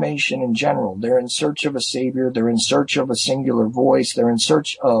information in general. They're in search of a savior. They're in search of a singular voice. They're in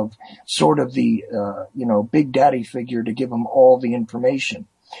search of sort of the, big daddy figure to give them all the information.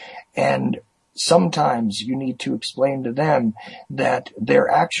 And sometimes you need to explain to them that they're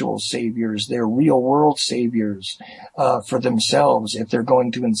actual saviors, they're real world saviors, for themselves, if they're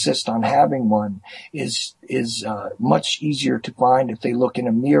going to insist on having one, is much easier to find if they look in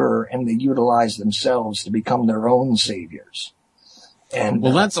a mirror and they utilize themselves to become their own saviors. And,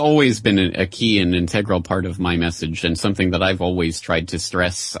 well, that's always been a key and integral part of my message, and something that I've always tried to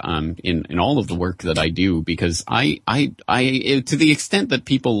stress in all of the work that I do, because I to the extent that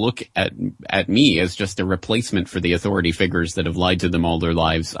people look at me as just a replacement for the authority figures that have lied to them all their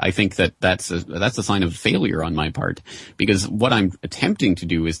lives, I think that's a sign of failure on my part, because what I'm attempting to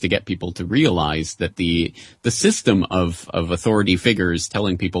do is to get people to realize that the system of authority figures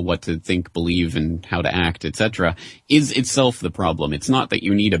telling people what to think, believe, and how to act, etc., is itself the problem. It's not that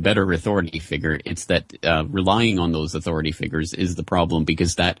you need a better authority figure. It's that relying on those authority figures is the problem,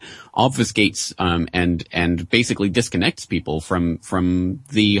 because that obfuscates and basically disconnects people from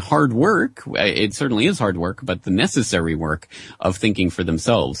the hard work. It certainly is hard work, but the necessary work of thinking for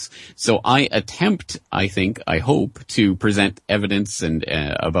themselves. So I hope to present evidence and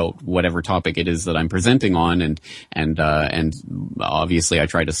about whatever topic it is that I'm presenting on, and obviously I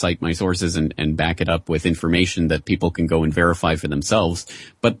try to cite my sources and back it up with information that people can go and verify for themselves.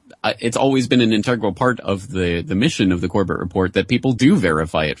 But it's always been an integral part of the mission of the Corbett Report that people do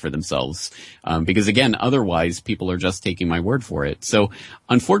verify it for themselves. Because again, otherwise people are just taking my word for it. So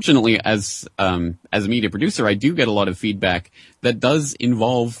unfortunately, as a media producer, I do get a lot of feedback that does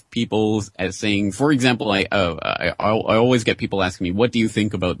involve people as saying, for example, I always get people asking me, what do you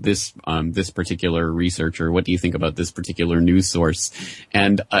think about this particular research, or what do you think about this particular news source?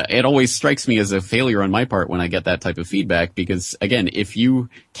 And it always strikes me as a failure on my part when I get that type of feedback, because again, if you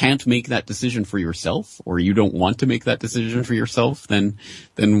can't make that decision for yourself, or you don't want to make that decision for yourself, then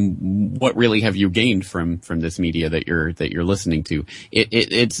what really have you gained from this media that you're listening to?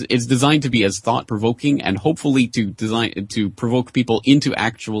 It's designed to be as thought provoking, and hopefully to provoke people into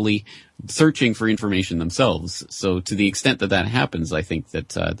actually searching for information themselves. So to the extent that happens, I think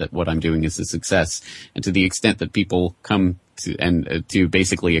that what I'm doing is a success. And to the extent that people come to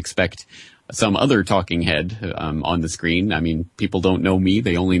basically expect some other talking head on the screen. I mean, people don't know me.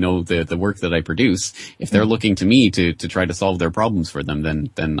 They only know the work that I produce. If they're looking to me to try to solve their problems for them,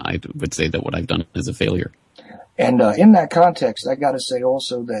 then I would say that what I've done is a failure. And in that context, I got to say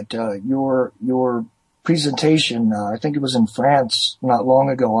also that your presentation, I think it was in France not long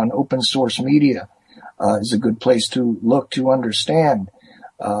ago, on open source media, is a good place to look to understand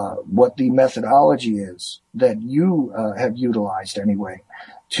what the methodology is that you have utilized anyway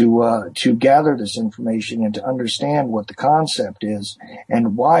to gather this information and to understand what the concept is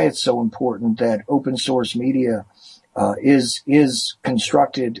and why it's so important that open source media is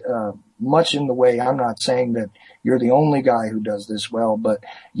constructed much in the way. I'm not saying that you're the only guy who does this well, but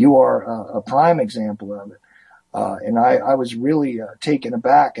you are a prime example of it. And I was really taken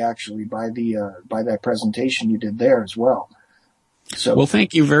aback actually by that presentation you did there as well. So, well,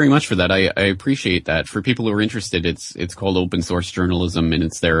 thank you very much for that. I appreciate that. For people who are interested, it's called Open Source Journalism, and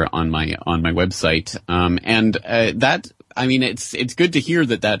it's there on my website. I mean, it's good to hear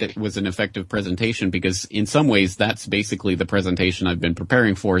that it was an effective presentation, because in some ways that's basically the presentation I've been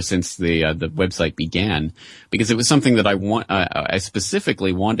preparing for since the website began, because it was something that I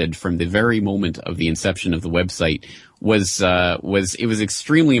specifically wanted from the very moment of the inception of the website. It was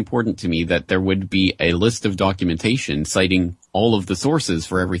extremely important to me that there would be a list of documentation citing all of the sources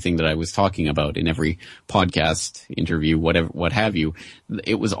for everything that I was talking about in every podcast, interview, whatever, what have you.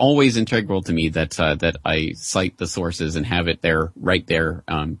 It was always integral to me that I cite the sources and have it there, right there,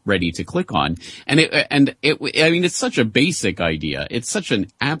 ready to click on. I mean, it's such a basic idea. It's such an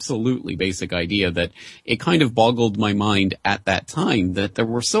absolutely basic idea that it kind of boggled my mind at that time that there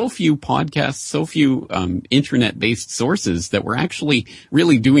were so few podcasts, so few, internet-based sources that were actually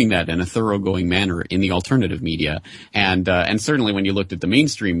really doing that in a thoroughgoing manner in the alternative media. And And certainly when you looked at the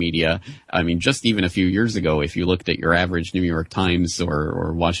mainstream media, I mean, just even a few years ago, if you looked at your average New York Times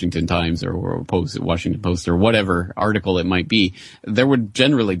or Washington Times or Washington Post or whatever article it might be, there would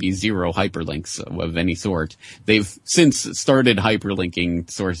generally be zero hyperlinks of any sort. They've since started hyperlinking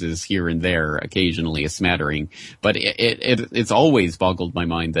sources here and there, occasionally a smattering, but it's always boggled my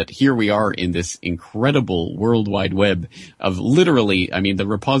mind that here we are in this incredible World Wide Web of literally, I mean, the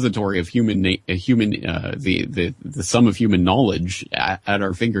repository of the sum of human knowledge at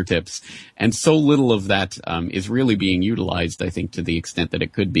our fingertips, and so little of that is really being utilized, I think, to the extent that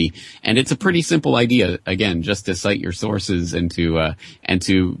it could be. And it's a pretty simple idea, again, just to cite your sources and to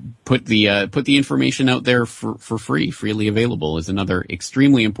put the information out there for free, freely available, is another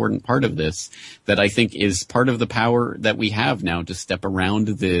extremely important part of this that I think is part of the power that we have now to step around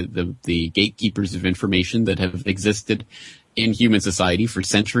the gatekeepers of information that have existed in human society for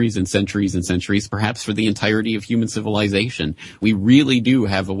centuries and centuries and centuries, perhaps for the entirety of human civilization. We really do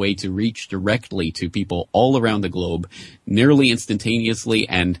have a way to reach directly to people all around the globe, nearly instantaneously,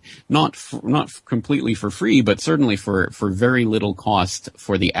 and not completely for free, but certainly for very little cost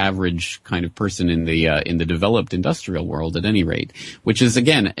for the average kind of person in the developed industrial world, at any rate. Which is,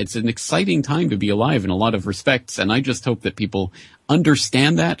 again, it's an exciting time to be alive in a lot of respects, and I just hope that people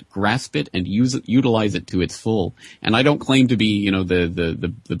understand that, grasp it, and utilize it to its full. And I don't claim to be,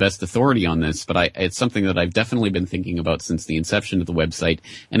 the best authority on this, but it's something that I've definitely been thinking about since the inception of the website,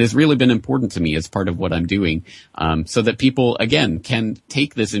 and has really been important to me as part of what I'm doing, so that people, again, can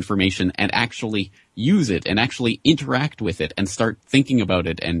take this information and actually use it and actually interact with it and start thinking about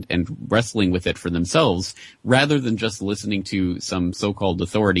it and wrestling with it for themselves, rather than just listening to some so-called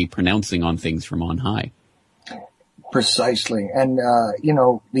authority pronouncing on things from on high. Precisely. And,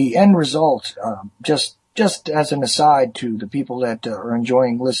 the end result, just as an aside to the people that are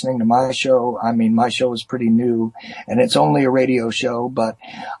enjoying listening to my show, I mean, my show is pretty new and it's only a radio show, but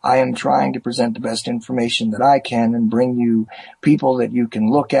I am trying to present the best information that I can and bring you people that you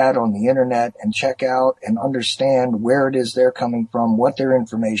can look at on the internet and check out and understand where it is they're coming from, what their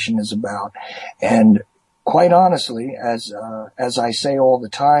information is about. And quite honestly, as I say all the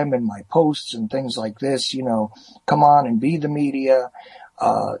time in my posts and things like this, come on and be the media.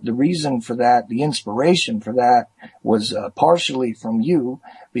 The reason for that, the inspiration for that was partially from you,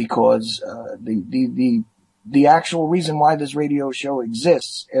 because the actual reason why this radio show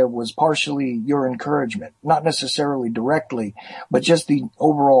exists, it was partially your encouragement, not necessarily directly, but just the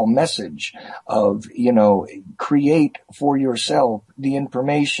overall message of, create for yourself the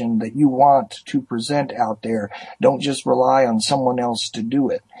information that you want to present out there. Don't just rely on someone else to do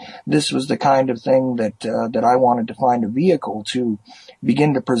it. This was the kind of thing that I wanted to find a vehicle to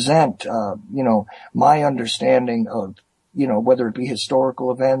begin to present, my understanding of, whether it be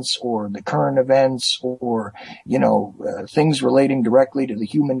historical events or the current events or, things relating directly to the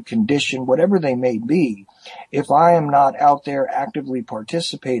human condition, whatever they may be. If I am not out there actively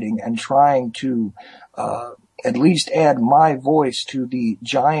participating and trying to, at least add my voice to the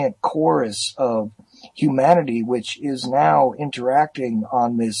giant chorus of humanity, which is now interacting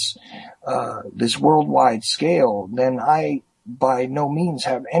on this worldwide scale, then I by no means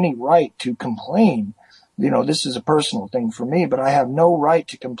have any right to complain. This is a personal thing for me, but I have no right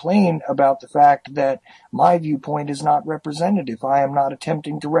to complain about the fact that my viewpoint is not represented if I am not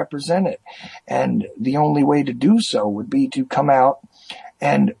attempting to represent it. And the only way to do so would be to come out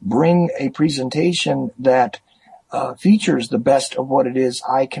and bring a presentation that features the best of what it is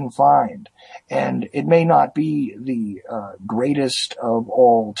I can find. And it may not be the greatest of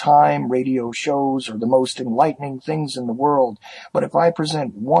all time radio shows or the most enlightening things in the world, but if I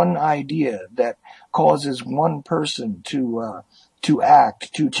present one idea that causes one person to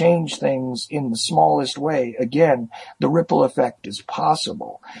act, to change things in the smallest way, again, the ripple effect is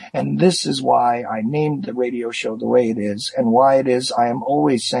possible. And this is why I named the radio show the way it is, and why it is I am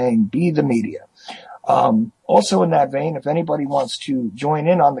always saying, be the media. Also in that vein, if anybody wants to join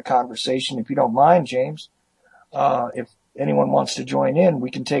in on the conversation, if you don't mind, James, if anyone wants to join in,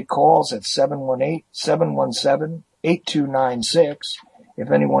 we can take calls at 718-717-8296 if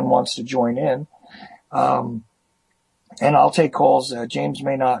anyone wants to join in. And I'll take calls. James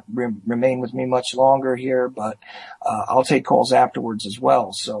may not remain with me much longer here, but I'll take calls afterwards as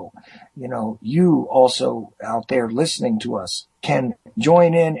well. So, you also out there listening to us can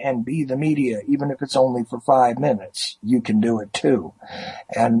join in and be the media, even if it's only for 5 minutes. You can do it too.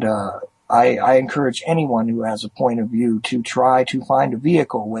 And I encourage anyone who has a point of view to try to find a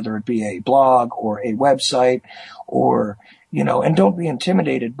vehicle, whether it be a blog or a website or, and don't be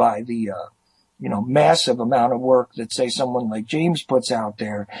intimidated by the massive amount of work that, say, someone like James puts out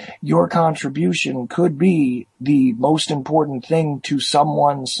there, your contribution could be the most important thing to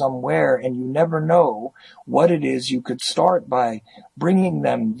someone somewhere, and you never know what it is. You could start by bringing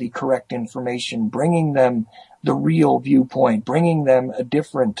them the correct information, bringing them the real viewpoint, bringing them a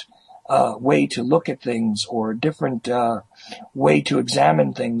different way to look at things, or a different way to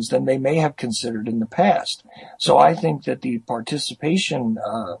examine things than they may have considered in the past. So I think that the participation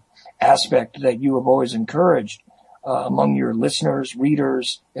aspect that you have always encouraged among your listeners,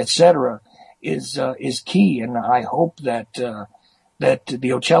 readers, etc., is key, and I hope that the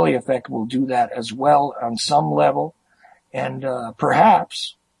Ochelli Effect will do that as well on some level, and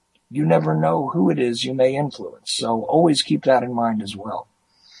perhaps you never know who it is you may influence. So always keep that in mind as well.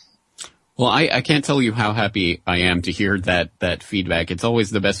 Well, I can't tell you how happy I am to hear that feedback. It's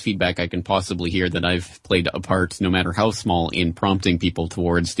always the best feedback I can possibly hear, that I've played a part, no matter how small, in prompting people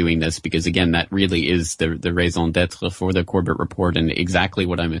towards doing this, because again, that really is the raison d'etre for the Corbett Report and exactly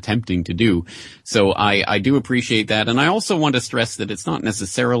what I'm attempting to do. So I do appreciate that. And I also want to stress that it's not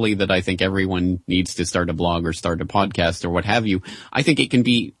necessarily that I think everyone needs to start a blog or start a podcast or what have you. I think it can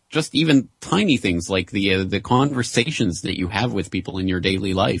be just even tiny things like the conversations that you have with people in your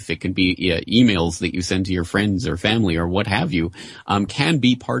daily life. It can be emails that you send to your friends or family or what have you, can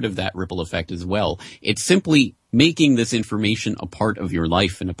be part of that ripple effect as well. It's simply making this information a part of your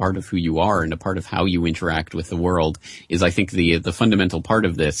life and a part of who you are and a part of how you interact with the world is, I think, the fundamental part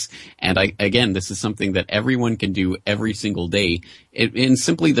of this. And again, this is something that everyone can do every single day, in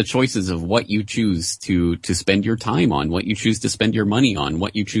simply the choices of what you choose to spend your time on, what you choose to spend your money on,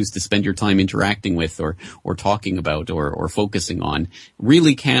 what you choose to spend your time interacting with or talking about or focusing on,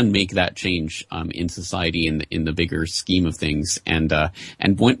 really can make that change in society in the bigger scheme of things. And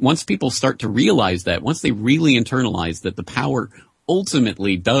once people start to realize that, once they really internalize that the power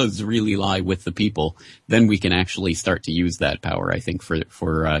ultimately does really lie with the people, then we can actually start to use that power, I think,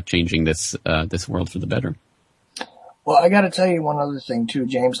 for changing this world for the better. Well, I got to tell you one other thing too,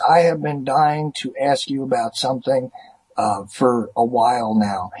 James. I have been dying to ask you about something for a while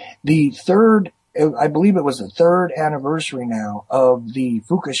now. I believe it was the third anniversary now of the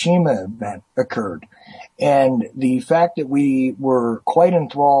Fukushima event occurred. And the fact that we were quite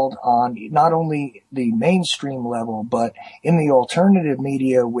enthralled on not only the mainstream level, but in the alternative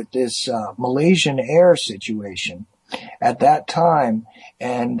media with this Malaysian Air situation at that time,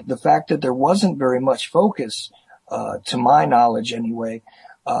 and the fact that there wasn't very much focus, to my knowledge anyway,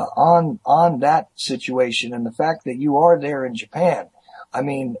 on that situation, and the fact that you are there in Japan. I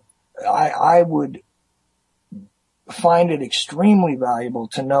mean, I would find it extremely valuable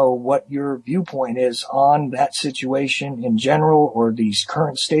to know what your viewpoint is on that situation in general, or the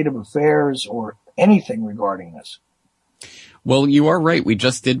current state of affairs, or anything regarding this. Well, you are right. We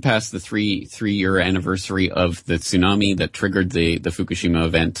just did pass the three-year anniversary of the tsunami that triggered the Fukushima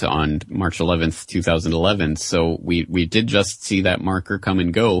event on March 11th, 2011. So we did just see that marker come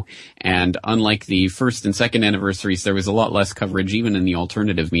and go. And unlike the first and second anniversaries, there was a lot less coverage, even in the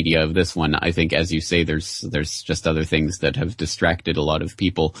alternative media, of this one. I think, as you say, there's just other things that have distracted a lot of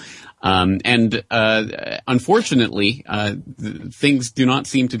people. Unfortunately, things do not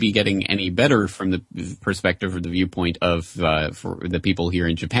seem to be getting any better from the perspective or the viewpoint of for the people here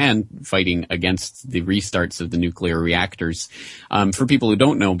in Japan fighting against the restarts of the nuclear reactors. For people who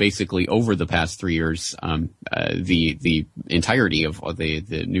don't know, basically over the past 3 years, the entirety of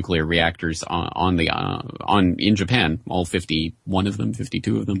the nuclear reactors in Japan, all 51 of them,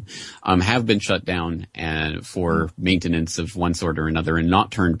 52 of them, have been shut down for maintenance of one sort or another, and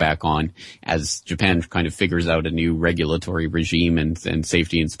not turned back on, as Japan kind of figures out a new regulatory regime and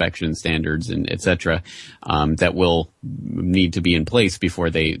safety inspection standards and et cetera, that will need to be in place before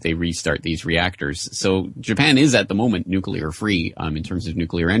they restart these reactors. So Japan is at the moment nuclear free, in terms of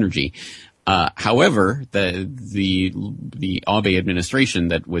nuclear energy. However, the Abe administration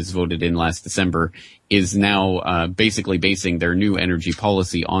that was voted in last December is now basically basing their new energy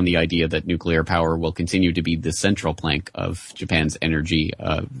policy on the idea that nuclear power will continue to be the central plank of Japan's energy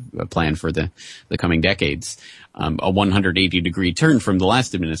plan for the coming decades. A 180-degree turn from the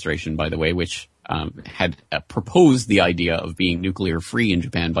last administration, by the way, which had proposed the idea of being nuclear free in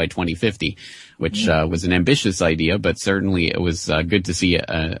Japan by 2050, which was an ambitious idea, but certainly it was good to see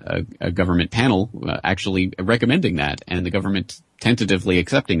a government panel actually recommending that, and the government tentatively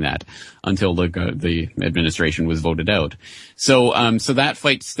accepting that until the administration was voted out. So that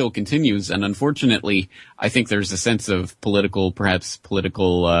fight still continues, and unfortunately, I think there's a sense of political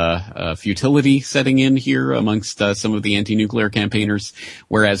futility setting in here amongst some of the anti-nuclear campaigners,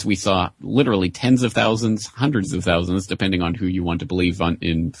 whereas we saw literally tens of thousands, hundreds of thousands, depending on who you want to believe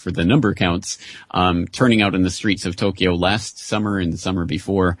for the number counts, turning out in the streets of Tokyo last summer and the summer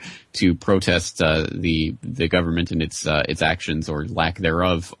before to protest the government and its actions or lack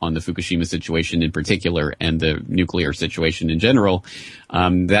thereof on the Fukushima situation in particular and the nuclear situation in general.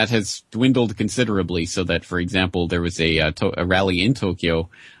 That has dwindled considerably, so that, for example, there was a rally in Tokyo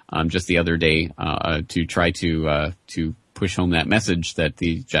just the other day to try to push home that message that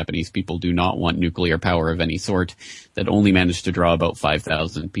the Japanese people do not want nuclear power of any sort, that only managed to draw about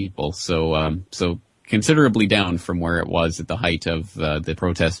 5,000 people. So considerably down from where it was at the height of the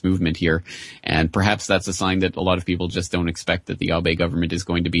protest movement here. And perhaps that's a sign that a lot of people just don't expect that the Abe government is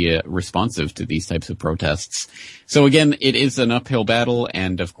going to be responsive to these types of protests. So again, it is an uphill battle.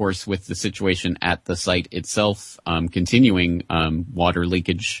 And of course, with the situation at the site itself, continuing water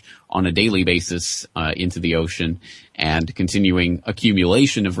leakage on a daily basis into the ocean, and continuing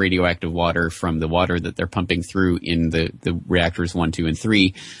accumulation of radioactive water from the water that they're pumping through in the reactors 1, 2, and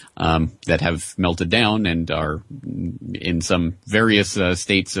 3 that have melted down and are in some various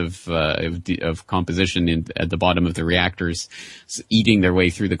states of composition at the bottom of the reactors, eating their way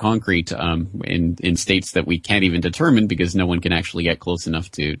through the concrete in states that we can't even determine because no one can actually get close enough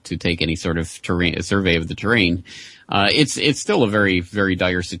to take any sort of survey of the terrain. It's still a very, very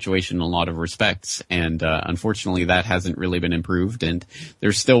dire situation in a lot of respects, and unfortunately that hasn't really been improved, and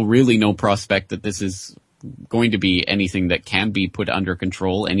there's still really no prospect that this is going to be anything that can be put under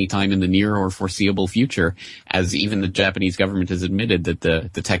control anytime in the near or foreseeable future, as even the Japanese government has admitted that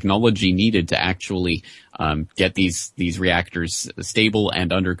the technology needed to actually get these reactors stable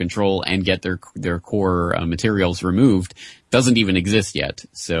and under control and get their core materials removed doesn't even exist yet.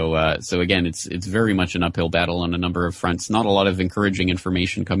 So again, it's very much an uphill battle on a number of fronts. Not a lot of encouraging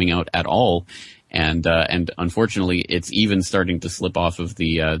information coming out at all. And unfortunately, it's even starting to slip off of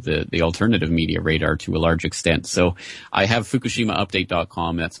the alternative media radar to a large extent. So I have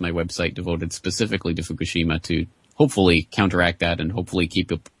FukushimaUpdate.com. That's my website devoted specifically to Fukushima to hopefully counteract that and hopefully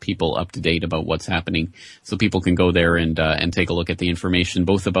keep people up to date about what's happening, so people can go there and take a look at the information,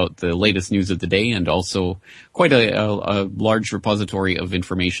 both about the latest news of the day and also quite a large repository of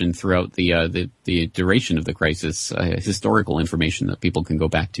information throughout the duration of the crisis, historical information that people can go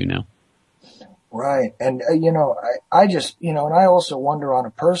back to now. Right. And, I just, and I also wonder on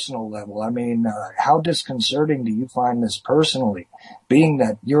a personal level, I mean, how disconcerting do you find this personally, being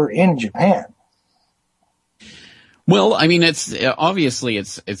that you're in Japan? Well, I mean, it's obviously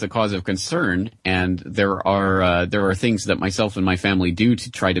it's a cause of concern, and there are things that myself and my family do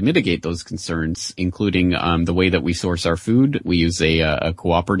to try to mitigate those concerns, including the way that we source our food. We use a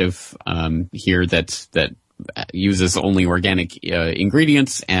cooperative here that uses only organic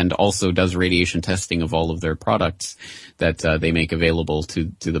ingredients and also does radiation testing of all of their products that they make available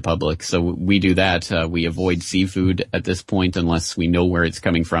to the public. So we do that. We avoid seafood at this point unless we know where it's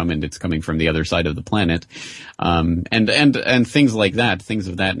coming from and it's coming from the other side of the planet. And things like that, things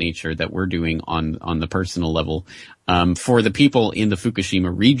of that nature that we're doing on the personal level. For the people in the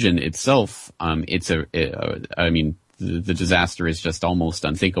Fukushima region itself, the disaster is just almost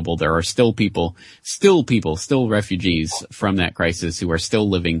unthinkable. There are still refugees from that crisis who are still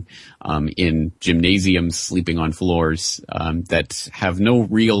living in gymnasiums, sleeping on floors, that have no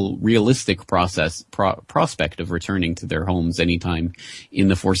realistic prospect of returning to their homes anytime in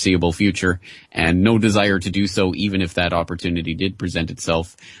the foreseeable future, and no desire to do so even if that opportunity did present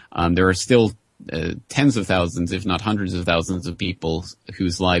itself. There are still tens of thousands, if not hundreds of thousands of people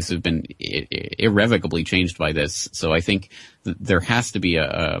whose lives have been irrevocably changed by this. So I think there has to be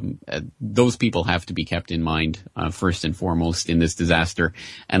those people have to be kept in mind, first and foremost in this disaster.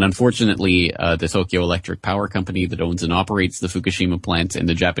 And unfortunately, the Tokyo Electric Power Company that owns and operates the Fukushima plant and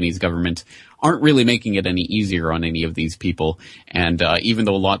the Japanese government aren't really making it any easier on any of these people. And even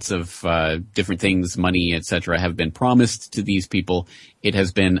though lots of different things, money, etc., have been promised to these people, it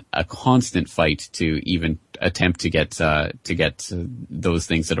has been a constant fight to even attempt to get those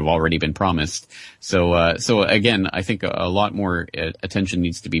things that have already been promised. So again, I think a lot more attention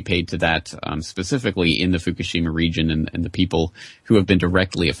needs to be paid to that, specifically in the Fukushima region and the people who have been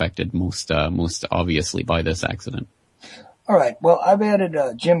directly affected most obviously by this accident. All right. Well, I've added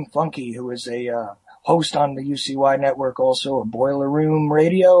Jim Funky, who is a host on the UCY network, also a Boiler Room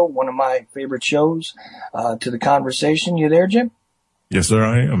Radio, one of my favorite shows, to the conversation. You there, Jim? Yes, sir,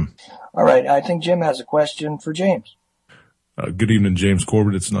 I am. All right. I think Jim has a question for James. Good evening, James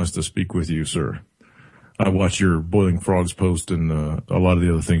Corbett. It's nice to speak with you, sir. I watch your Boiling Frogs post and a lot of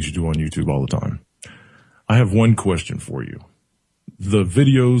the other things you do on YouTube all the time. I have one question for you. The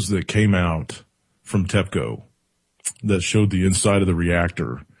videos that came out from TEPCO that showed the inside of the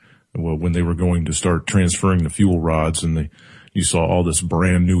reactor, well, when they were going to start transferring the fuel rods, and you saw all this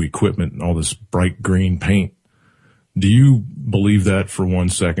brand new equipment and all this bright green paint. Do you believe that for 1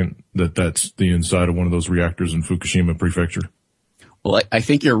 second, that that's the inside of one of those reactors in Fukushima Prefecture? Well, I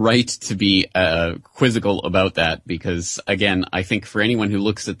think you're right to be quizzical about that because, again, I think for anyone who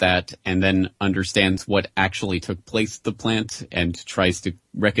looks at that and then understands what actually took place at the plant and tries to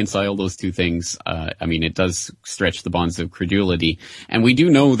reconcile those two things, it does stretch the bonds of credulity. And we do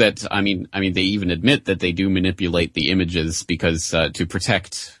know that, they even admit that they do manipulate the images because to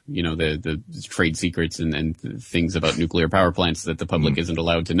protect, the trade secrets and things about nuclear power plants that the public isn't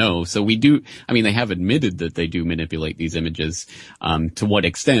allowed to know. So we do, they have admitted that they do manipulate these images. To what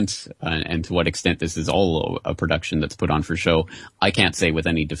extent, and to what extent this is all a production that's put on for show, I can't say with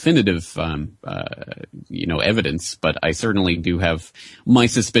any definitive, evidence, but I certainly do have my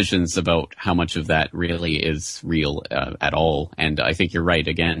suspicions about how much of that really is real at all. And I think you're right,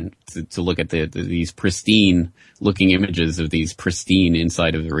 again, to look at these pristine looking images of these pristine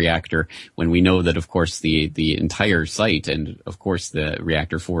inside of the reactor, when we know that, of course, the entire site and, of course, the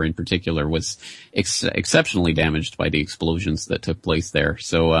reactor 4 in particular was exceptionally damaged by the explosions that took place there.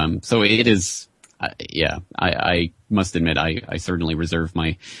 So it is, I must admit, I certainly reserve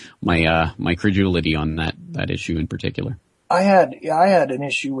my credulity on that issue in particular. I had an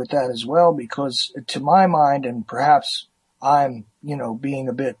issue with that as well because, to my mind, and perhaps I'm, being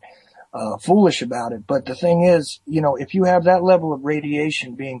a bit foolish about it, but the thing is, if you have that level of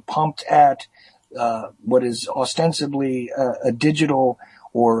radiation being pumped at what is ostensibly a digital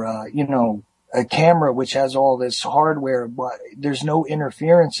or a camera which has all this hardware, but there's no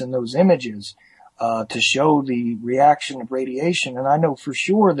interference in those images to show the reaction of radiation. And I know for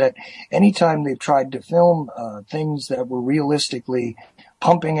sure that anytime they've tried to film things that were realistically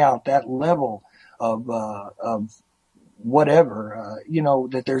pumping out that level of whatever,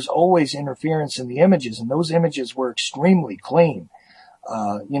 that there's always interference in the images, and those images were extremely clean.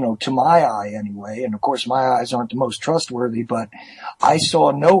 To my eye anyway, and of course my eyes aren't the most trustworthy, but I saw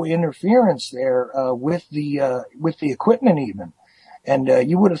no interference there with the equipment even. And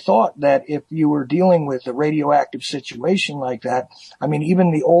you would have thought that if you were dealing with a radioactive situation like that,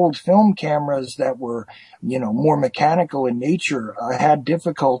 even the old film cameras that were, more mechanical in nature had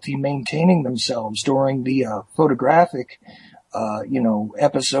difficulty maintaining themselves during the photographic,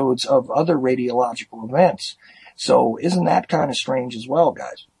 episodes of other radiological events. So isn't that kind of strange as well,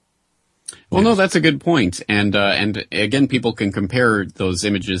 guys? Well, no, that's a good point. And again, people can compare those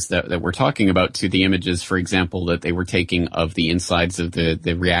images that we're talking about to the images, for example, that they were taking of the insides of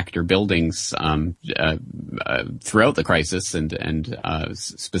the reactor buildings, throughout the crisis. And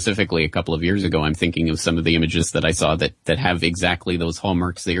specifically a couple of years ago, I'm thinking of some of the images that I saw that have exactly those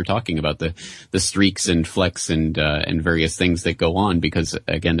hallmarks that you're talking about, the streaks and flecks and various things that go on, because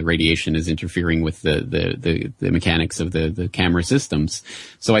again, the radiation is interfering with the mechanics of the camera systems.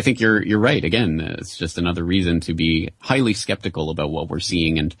 So I think you're right. Again, it's just another reason to be highly skeptical about what we're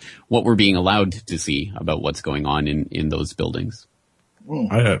seeing and what we're being allowed to see about what's going on in those buildings.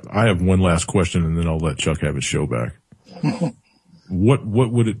 I have one last question, and then I'll let Chuck have his show back. What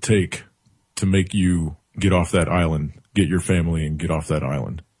would it take to make you get off that island, get your family and get off that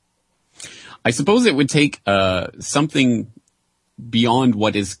island? I suppose it would take something beyond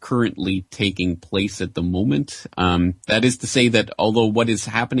what is currently taking place at the moment. That is to say that although what is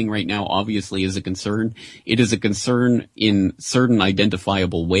happening right now obviously is a concern, it is a concern in certain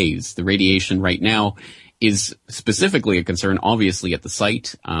identifiable ways. The radiation right now is specifically a concern, obviously, at the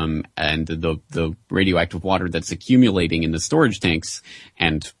site, and the radioactive water that's accumulating in the storage tanks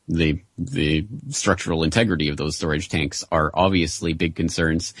and the structural integrity of those storage tanks are obviously big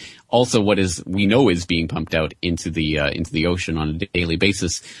concerns. Also, we know is being pumped out into the ocean on a daily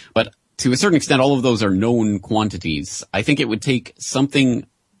basis. But to a certain extent, all of those are known quantities. I think it would take something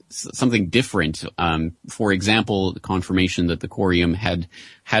different. For example, the confirmation that the corium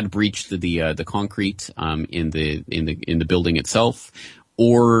had breached the concrete in the building itself,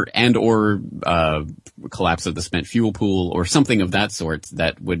 or collapse of the spent fuel pool, or something of that sort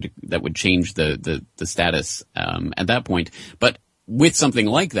that would change the status at that point. But with something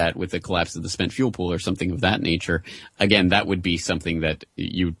like that, with the collapse of the spent fuel pool or something of that nature, again, that would be something that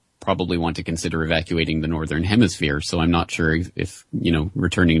you probably want to consider evacuating the northern hemisphere. So I'm not sure if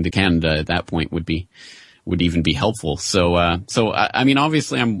returning to Canada at that point would be would even be helpful. So I mean,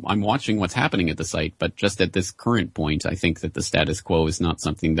 obviously I'm watching what's happening at the site, but just at this current point, I think that the status quo is not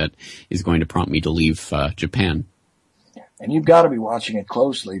something that is going to prompt me to leave Japan. And you've got to be watching it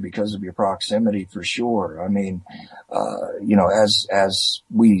closely because of your proximity, for sure. I mean, as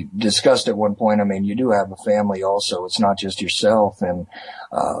we discussed at one point, I mean, you do have a family also. It's not just yourself. And,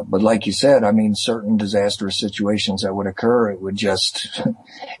 but like you said, I mean, certain disastrous situations that would occur, it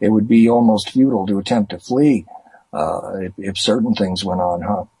would be almost futile to attempt to flee, if certain things went on,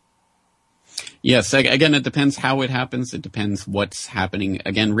 huh? Yes, again, it depends how it happens. It depends what's happening.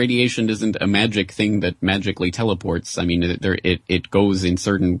 Again, radiation isn't a magic thing that magically teleports. I mean, it goes in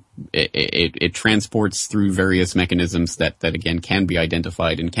certain, it transports through various mechanisms that again can be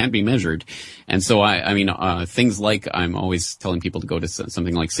identified and can be measured. And so I mean, things like, I'm always telling people to go to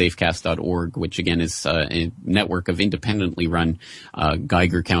something like safecast.org, which again is a network of independently run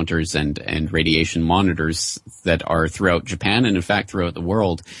Geiger counters and radiation monitors that are throughout Japan and in fact throughout the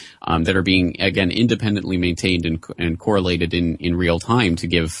world, that are being, again, independently maintained and correlated in real time to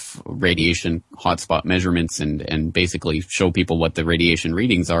give radiation hotspot measurements and basically show people what the radiation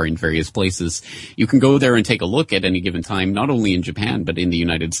readings are in various places. You can go there and take a look at any given time, not only in Japan, but in the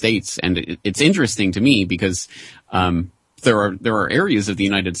United States. And it's interesting to me because, there are areas of the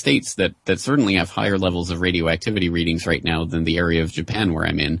United States that certainly have higher levels of radioactivity readings right now than the area of Japan where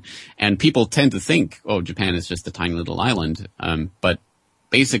I'm in. And people tend to think, oh, Japan is just a tiny little island. But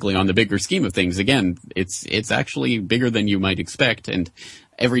basically on the bigger scheme of things, again, it's actually bigger than you might expect. And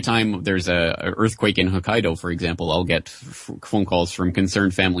every time there's a earthquake in Hokkaido, for example, I'll get phone calls from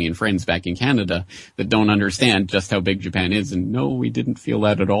concerned family and friends back in Canada that don't understand just how big Japan is. And no, we didn't feel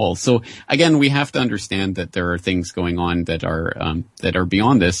that at all. So again, we have to understand that there are things going on that are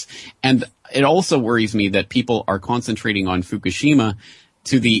beyond this. And it also worries me that people are concentrating on Fukushima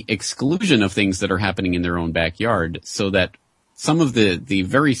to the exclusion of things that are happening in their own backyard, so that some of the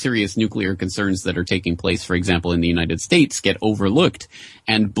very serious nuclear concerns that are taking place, for example, in the United States, get overlooked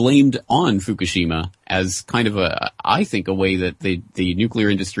and blamed on Fukushima as kind of I think, a way that the nuclear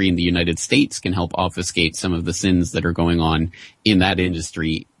industry in the United States can help obfuscate some of the sins that are going on in that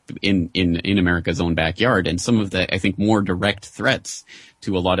industry in America's own backyard. And some of the, I think, more direct threats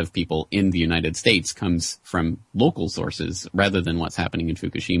to a lot of people in the United States comes from local sources rather than what's happening in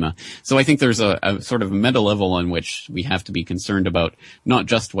Fukushima. So I think there's a sort of meta level on which we have to be concerned about not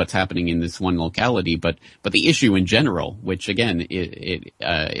just what's happening in this one locality, but the issue in general, which again,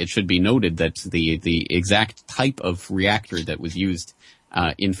 it should be noted that the exact type of reactor that was used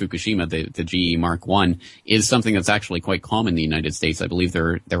in Fukushima, the GE Mark I, is something that's actually quite common in the United States. I believe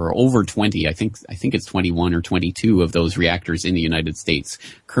there are over 20, I think it's 21 or 22 of those reactors in the United States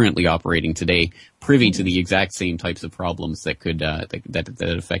currently operating today, privy to the exact same types of problems that could,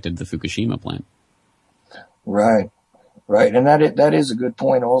 that affected the Fukushima plant. Right. And that is a good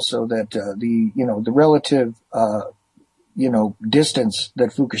point also, that, the relative, distance that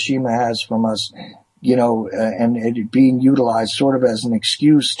Fukushima has from us, and it being utilized sort of as an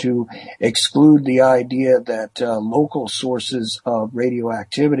excuse to exclude the idea that local sources of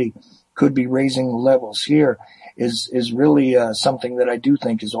radioactivity could be raising the levels here is really something that I do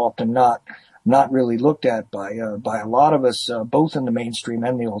think is often not really looked at by a lot of us, both in the mainstream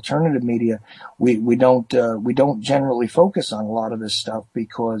and the alternative media. We don't generally focus on a lot of this stuff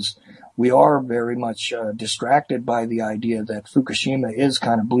because we are very much distracted by the idea that Fukushima is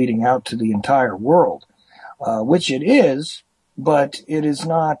kind of bleeding out to the entire world, which it is, but it is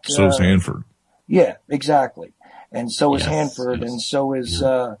not. So is Hanford. Yeah, exactly. And so is Yes, Hanford, yes. and so is,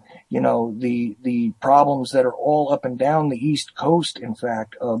 the problems that are all up and down the East Coast, in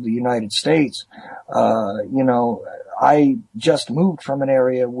fact, of the United States. I just moved from an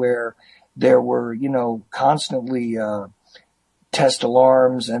area where there were, constantly, test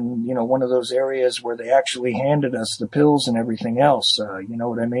alarms and, one of those areas where they actually handed us the pills and everything else. You know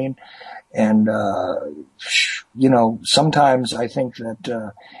what I mean? And, sometimes I think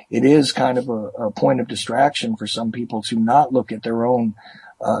that, it is kind of a point of distraction for some people to not look at their own,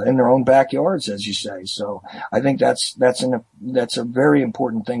 in their own backyards, as you say. So I think that's a very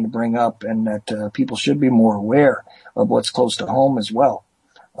important thing to bring up, and that, people should be more aware of what's close to home as well.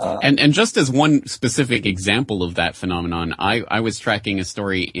 And just as one specific example of that phenomenon, I was tracking a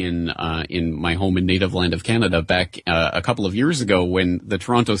story in my home and native land of Canada back a couple of years ago, when the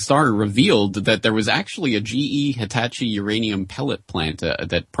Toronto Star revealed that there was actually a GE Hitachi uranium pellet plant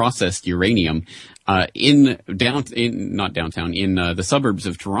that processed uranium in the suburbs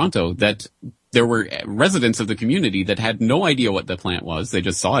of Toronto that there were residents of the community that had no idea what the plant was. They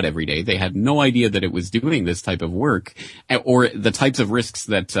just saw it every day. They had no idea that it was doing this type of work or the types of risks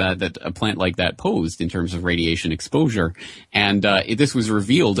that a plant like that posed in terms of radiation exposure. And this was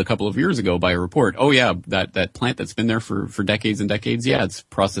revealed a couple of years ago by a report. Oh yeah, that plant that's been there for decades and decades. Yeah, it's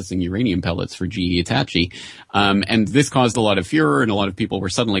processing uranium pellets for GE Hitachi. And this caused a lot of furor, and a lot of people were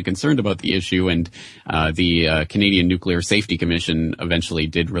suddenly concerned about the issue. And the Canadian Nuclear Safety Commission eventually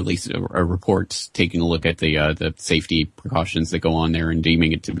did release a report taking a look at the safety precautions that go on there and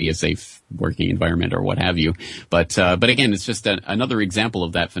deeming it to be a safe working environment or what have you. But again, it's just another example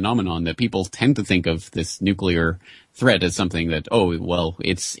of that phenomenon that people tend to think of this nuclear threat as something that, oh, well,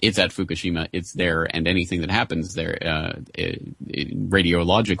 it's at Fukushima, it's there, and anything that happens there,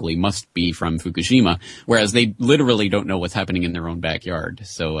 radiologically must be from Fukushima, whereas they literally don't know what's happening in their own backyard.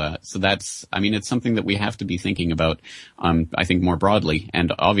 So that's, I mean, it's something that we have to be thinking about, I think more broadly.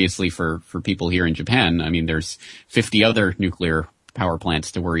 And obviously for people here in Japan, I mean, there's 50 other nuclear power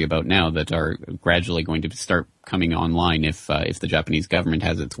plants to worry about now that are gradually going to start coming online if the Japanese government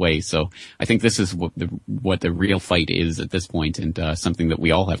has its way. So I think this is what the real fight is at this point, and something that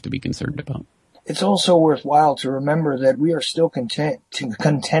we all have to be concerned about. It's also worthwhile to remember that we are still contending,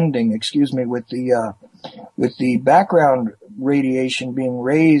 with the background radiation being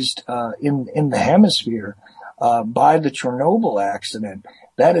raised in the hemisphere by the Chernobyl accident.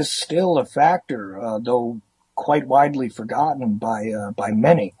 That is still a factor, though quite widely forgotten by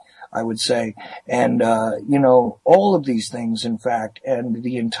many, I would say. And, all of these things, in fact, and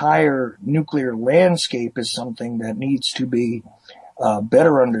the entire nuclear landscape is something that needs to be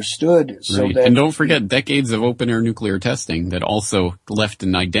better understood. So right. that, and don't forget decades of open-air nuclear testing that also left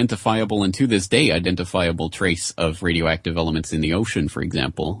an identifiable and to this day identifiable trace of radioactive elements in the ocean, for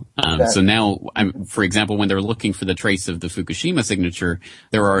example. So now, for example, when they're looking for the trace of the Fukushima signature,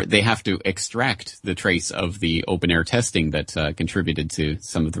 they have to extract the trace of the open-air testing that contributed to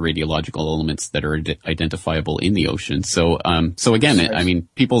some of the radiological elements that are identifiable in the ocean. So again, I mean,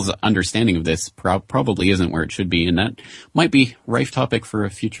 people's understanding of this probably isn't where it should be, and that might be rife topic for a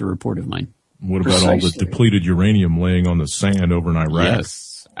future report of mine. What about all the depleted uranium laying on the sand over in Iraq?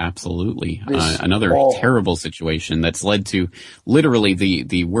 Yes, absolutely. Another terrible situation that's led to literally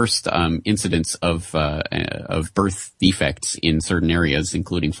the worst incidents of birth defects in certain areas,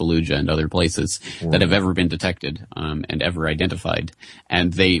 including Fallujah and other places that have ever been detected and ever identified.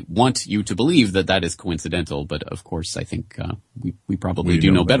 And they want you to believe that is coincidental, but of course I think we probably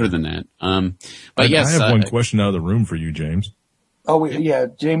do know better than that. But yes, I have one question out of the room for you, James. Oh, yeah,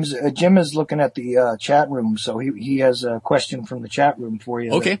 James, Jim is looking at the chat room, so he has a question from the chat room for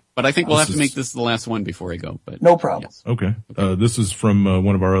you. Okay, but I think we'll have to make this the last one before I go. But no problem. Yes. Okay. This is from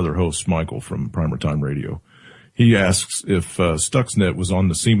one of our other hosts, Michael from Primer Time Radio. He asks if Stuxnet was on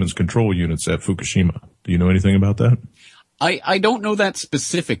the Siemens control units at Fukushima. Do you know anything about that? I don't know that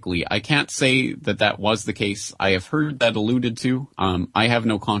specifically. I can't say that was the case. I have heard that alluded to. I have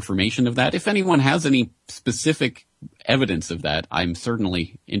no confirmation of that. If anyone has any specific evidence of that, I'm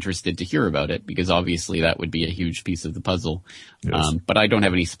certainly interested to hear about it, because obviously that would be a huge piece of the puzzle. Yes. But I don't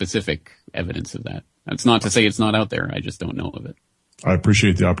have any specific evidence of that. That's not to say it's not out there. I just don't know of it. I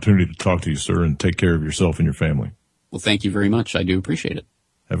appreciate the opportunity to talk to you, sir, and take care of yourself and your family. Well, thank you very much. I do appreciate it.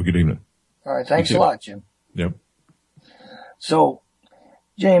 Have a good evening. All right. Thanks a lot, Jim. Yep. So,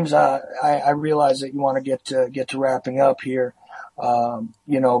 James, I realize that you want to get to wrapping up here.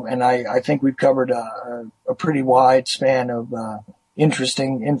 And I think we've covered a pretty wide span of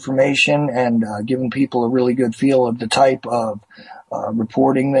interesting information and given people a really good feel of the type of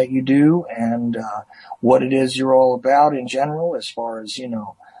reporting that you do and what it is you're all about in general, as far as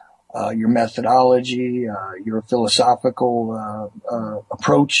your methodology, your philosophical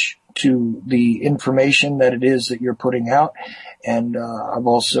approach to the information that it is that you're putting out. And I've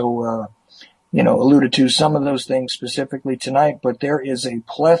also alluded to some of those things specifically tonight, but there is a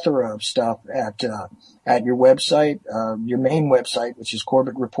plethora of stuff at your website, your main website, which is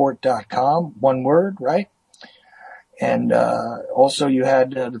CorbettReport.com, one word, right? And also you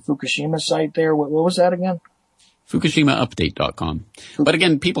had the Fukushima site there. What was that again? FukushimaUpdate.com. But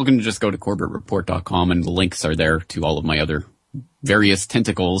again, people can just go to CorbettReport.com, and the links are there to all of my other various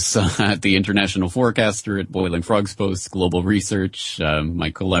tentacles at the International Forecaster, at Boiling Frogs Post, Global Research, my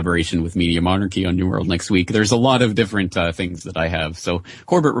collaboration with Media Monarchy on New World Next Week. There's a lot of different things that I have. So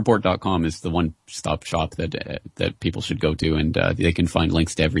CorbettReport.com is the one-stop shop that people should go to, and they can find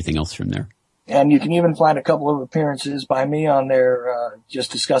links to everything else from there. And you can even find a couple of appearances by me on there,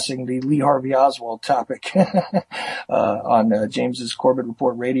 just discussing the Lee Harvey Oswald topic on James's Corbett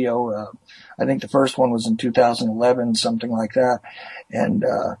Report Radio. I think the first one was in 2011, something like that. And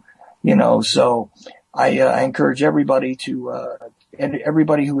So I encourage everybody and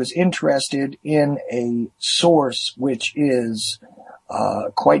everybody who is interested in a source which is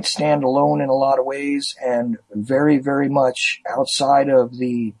quite standalone in a lot of ways and very, very much outside of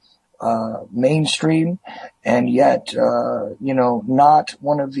the mainstream, and yet, not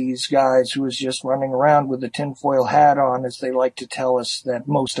one of these guys who is just running around with a tinfoil hat on, as they like to tell us that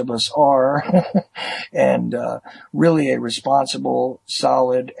most of us are, and really a responsible,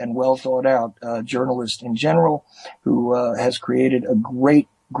 solid, and well thought out journalist in general, who has created a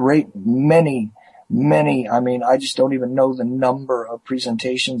great many, I just don't even know the number of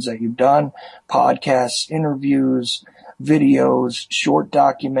presentations that you've done, podcasts, interviews, videos, short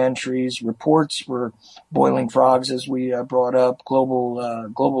documentaries, reports for Boiling Frogs, as we brought up,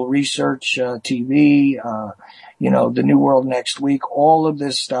 global research, TV, the New World Next Week, all of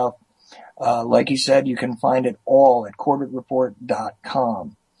this stuff. Like he said, you can find it all at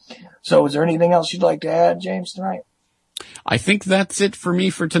CorbettReport.com. So is there anything else you'd like to add, James, tonight? I think that's it for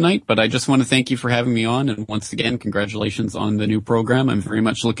me for tonight, but I just want to thank you for having me on. And once again, congratulations on the new program. I'm very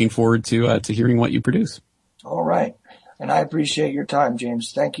much looking forward to hearing what you produce. All right. And I appreciate your time,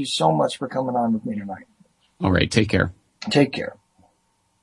 James. Thank you so much for coming on with me tonight. All right. Take care. Take care.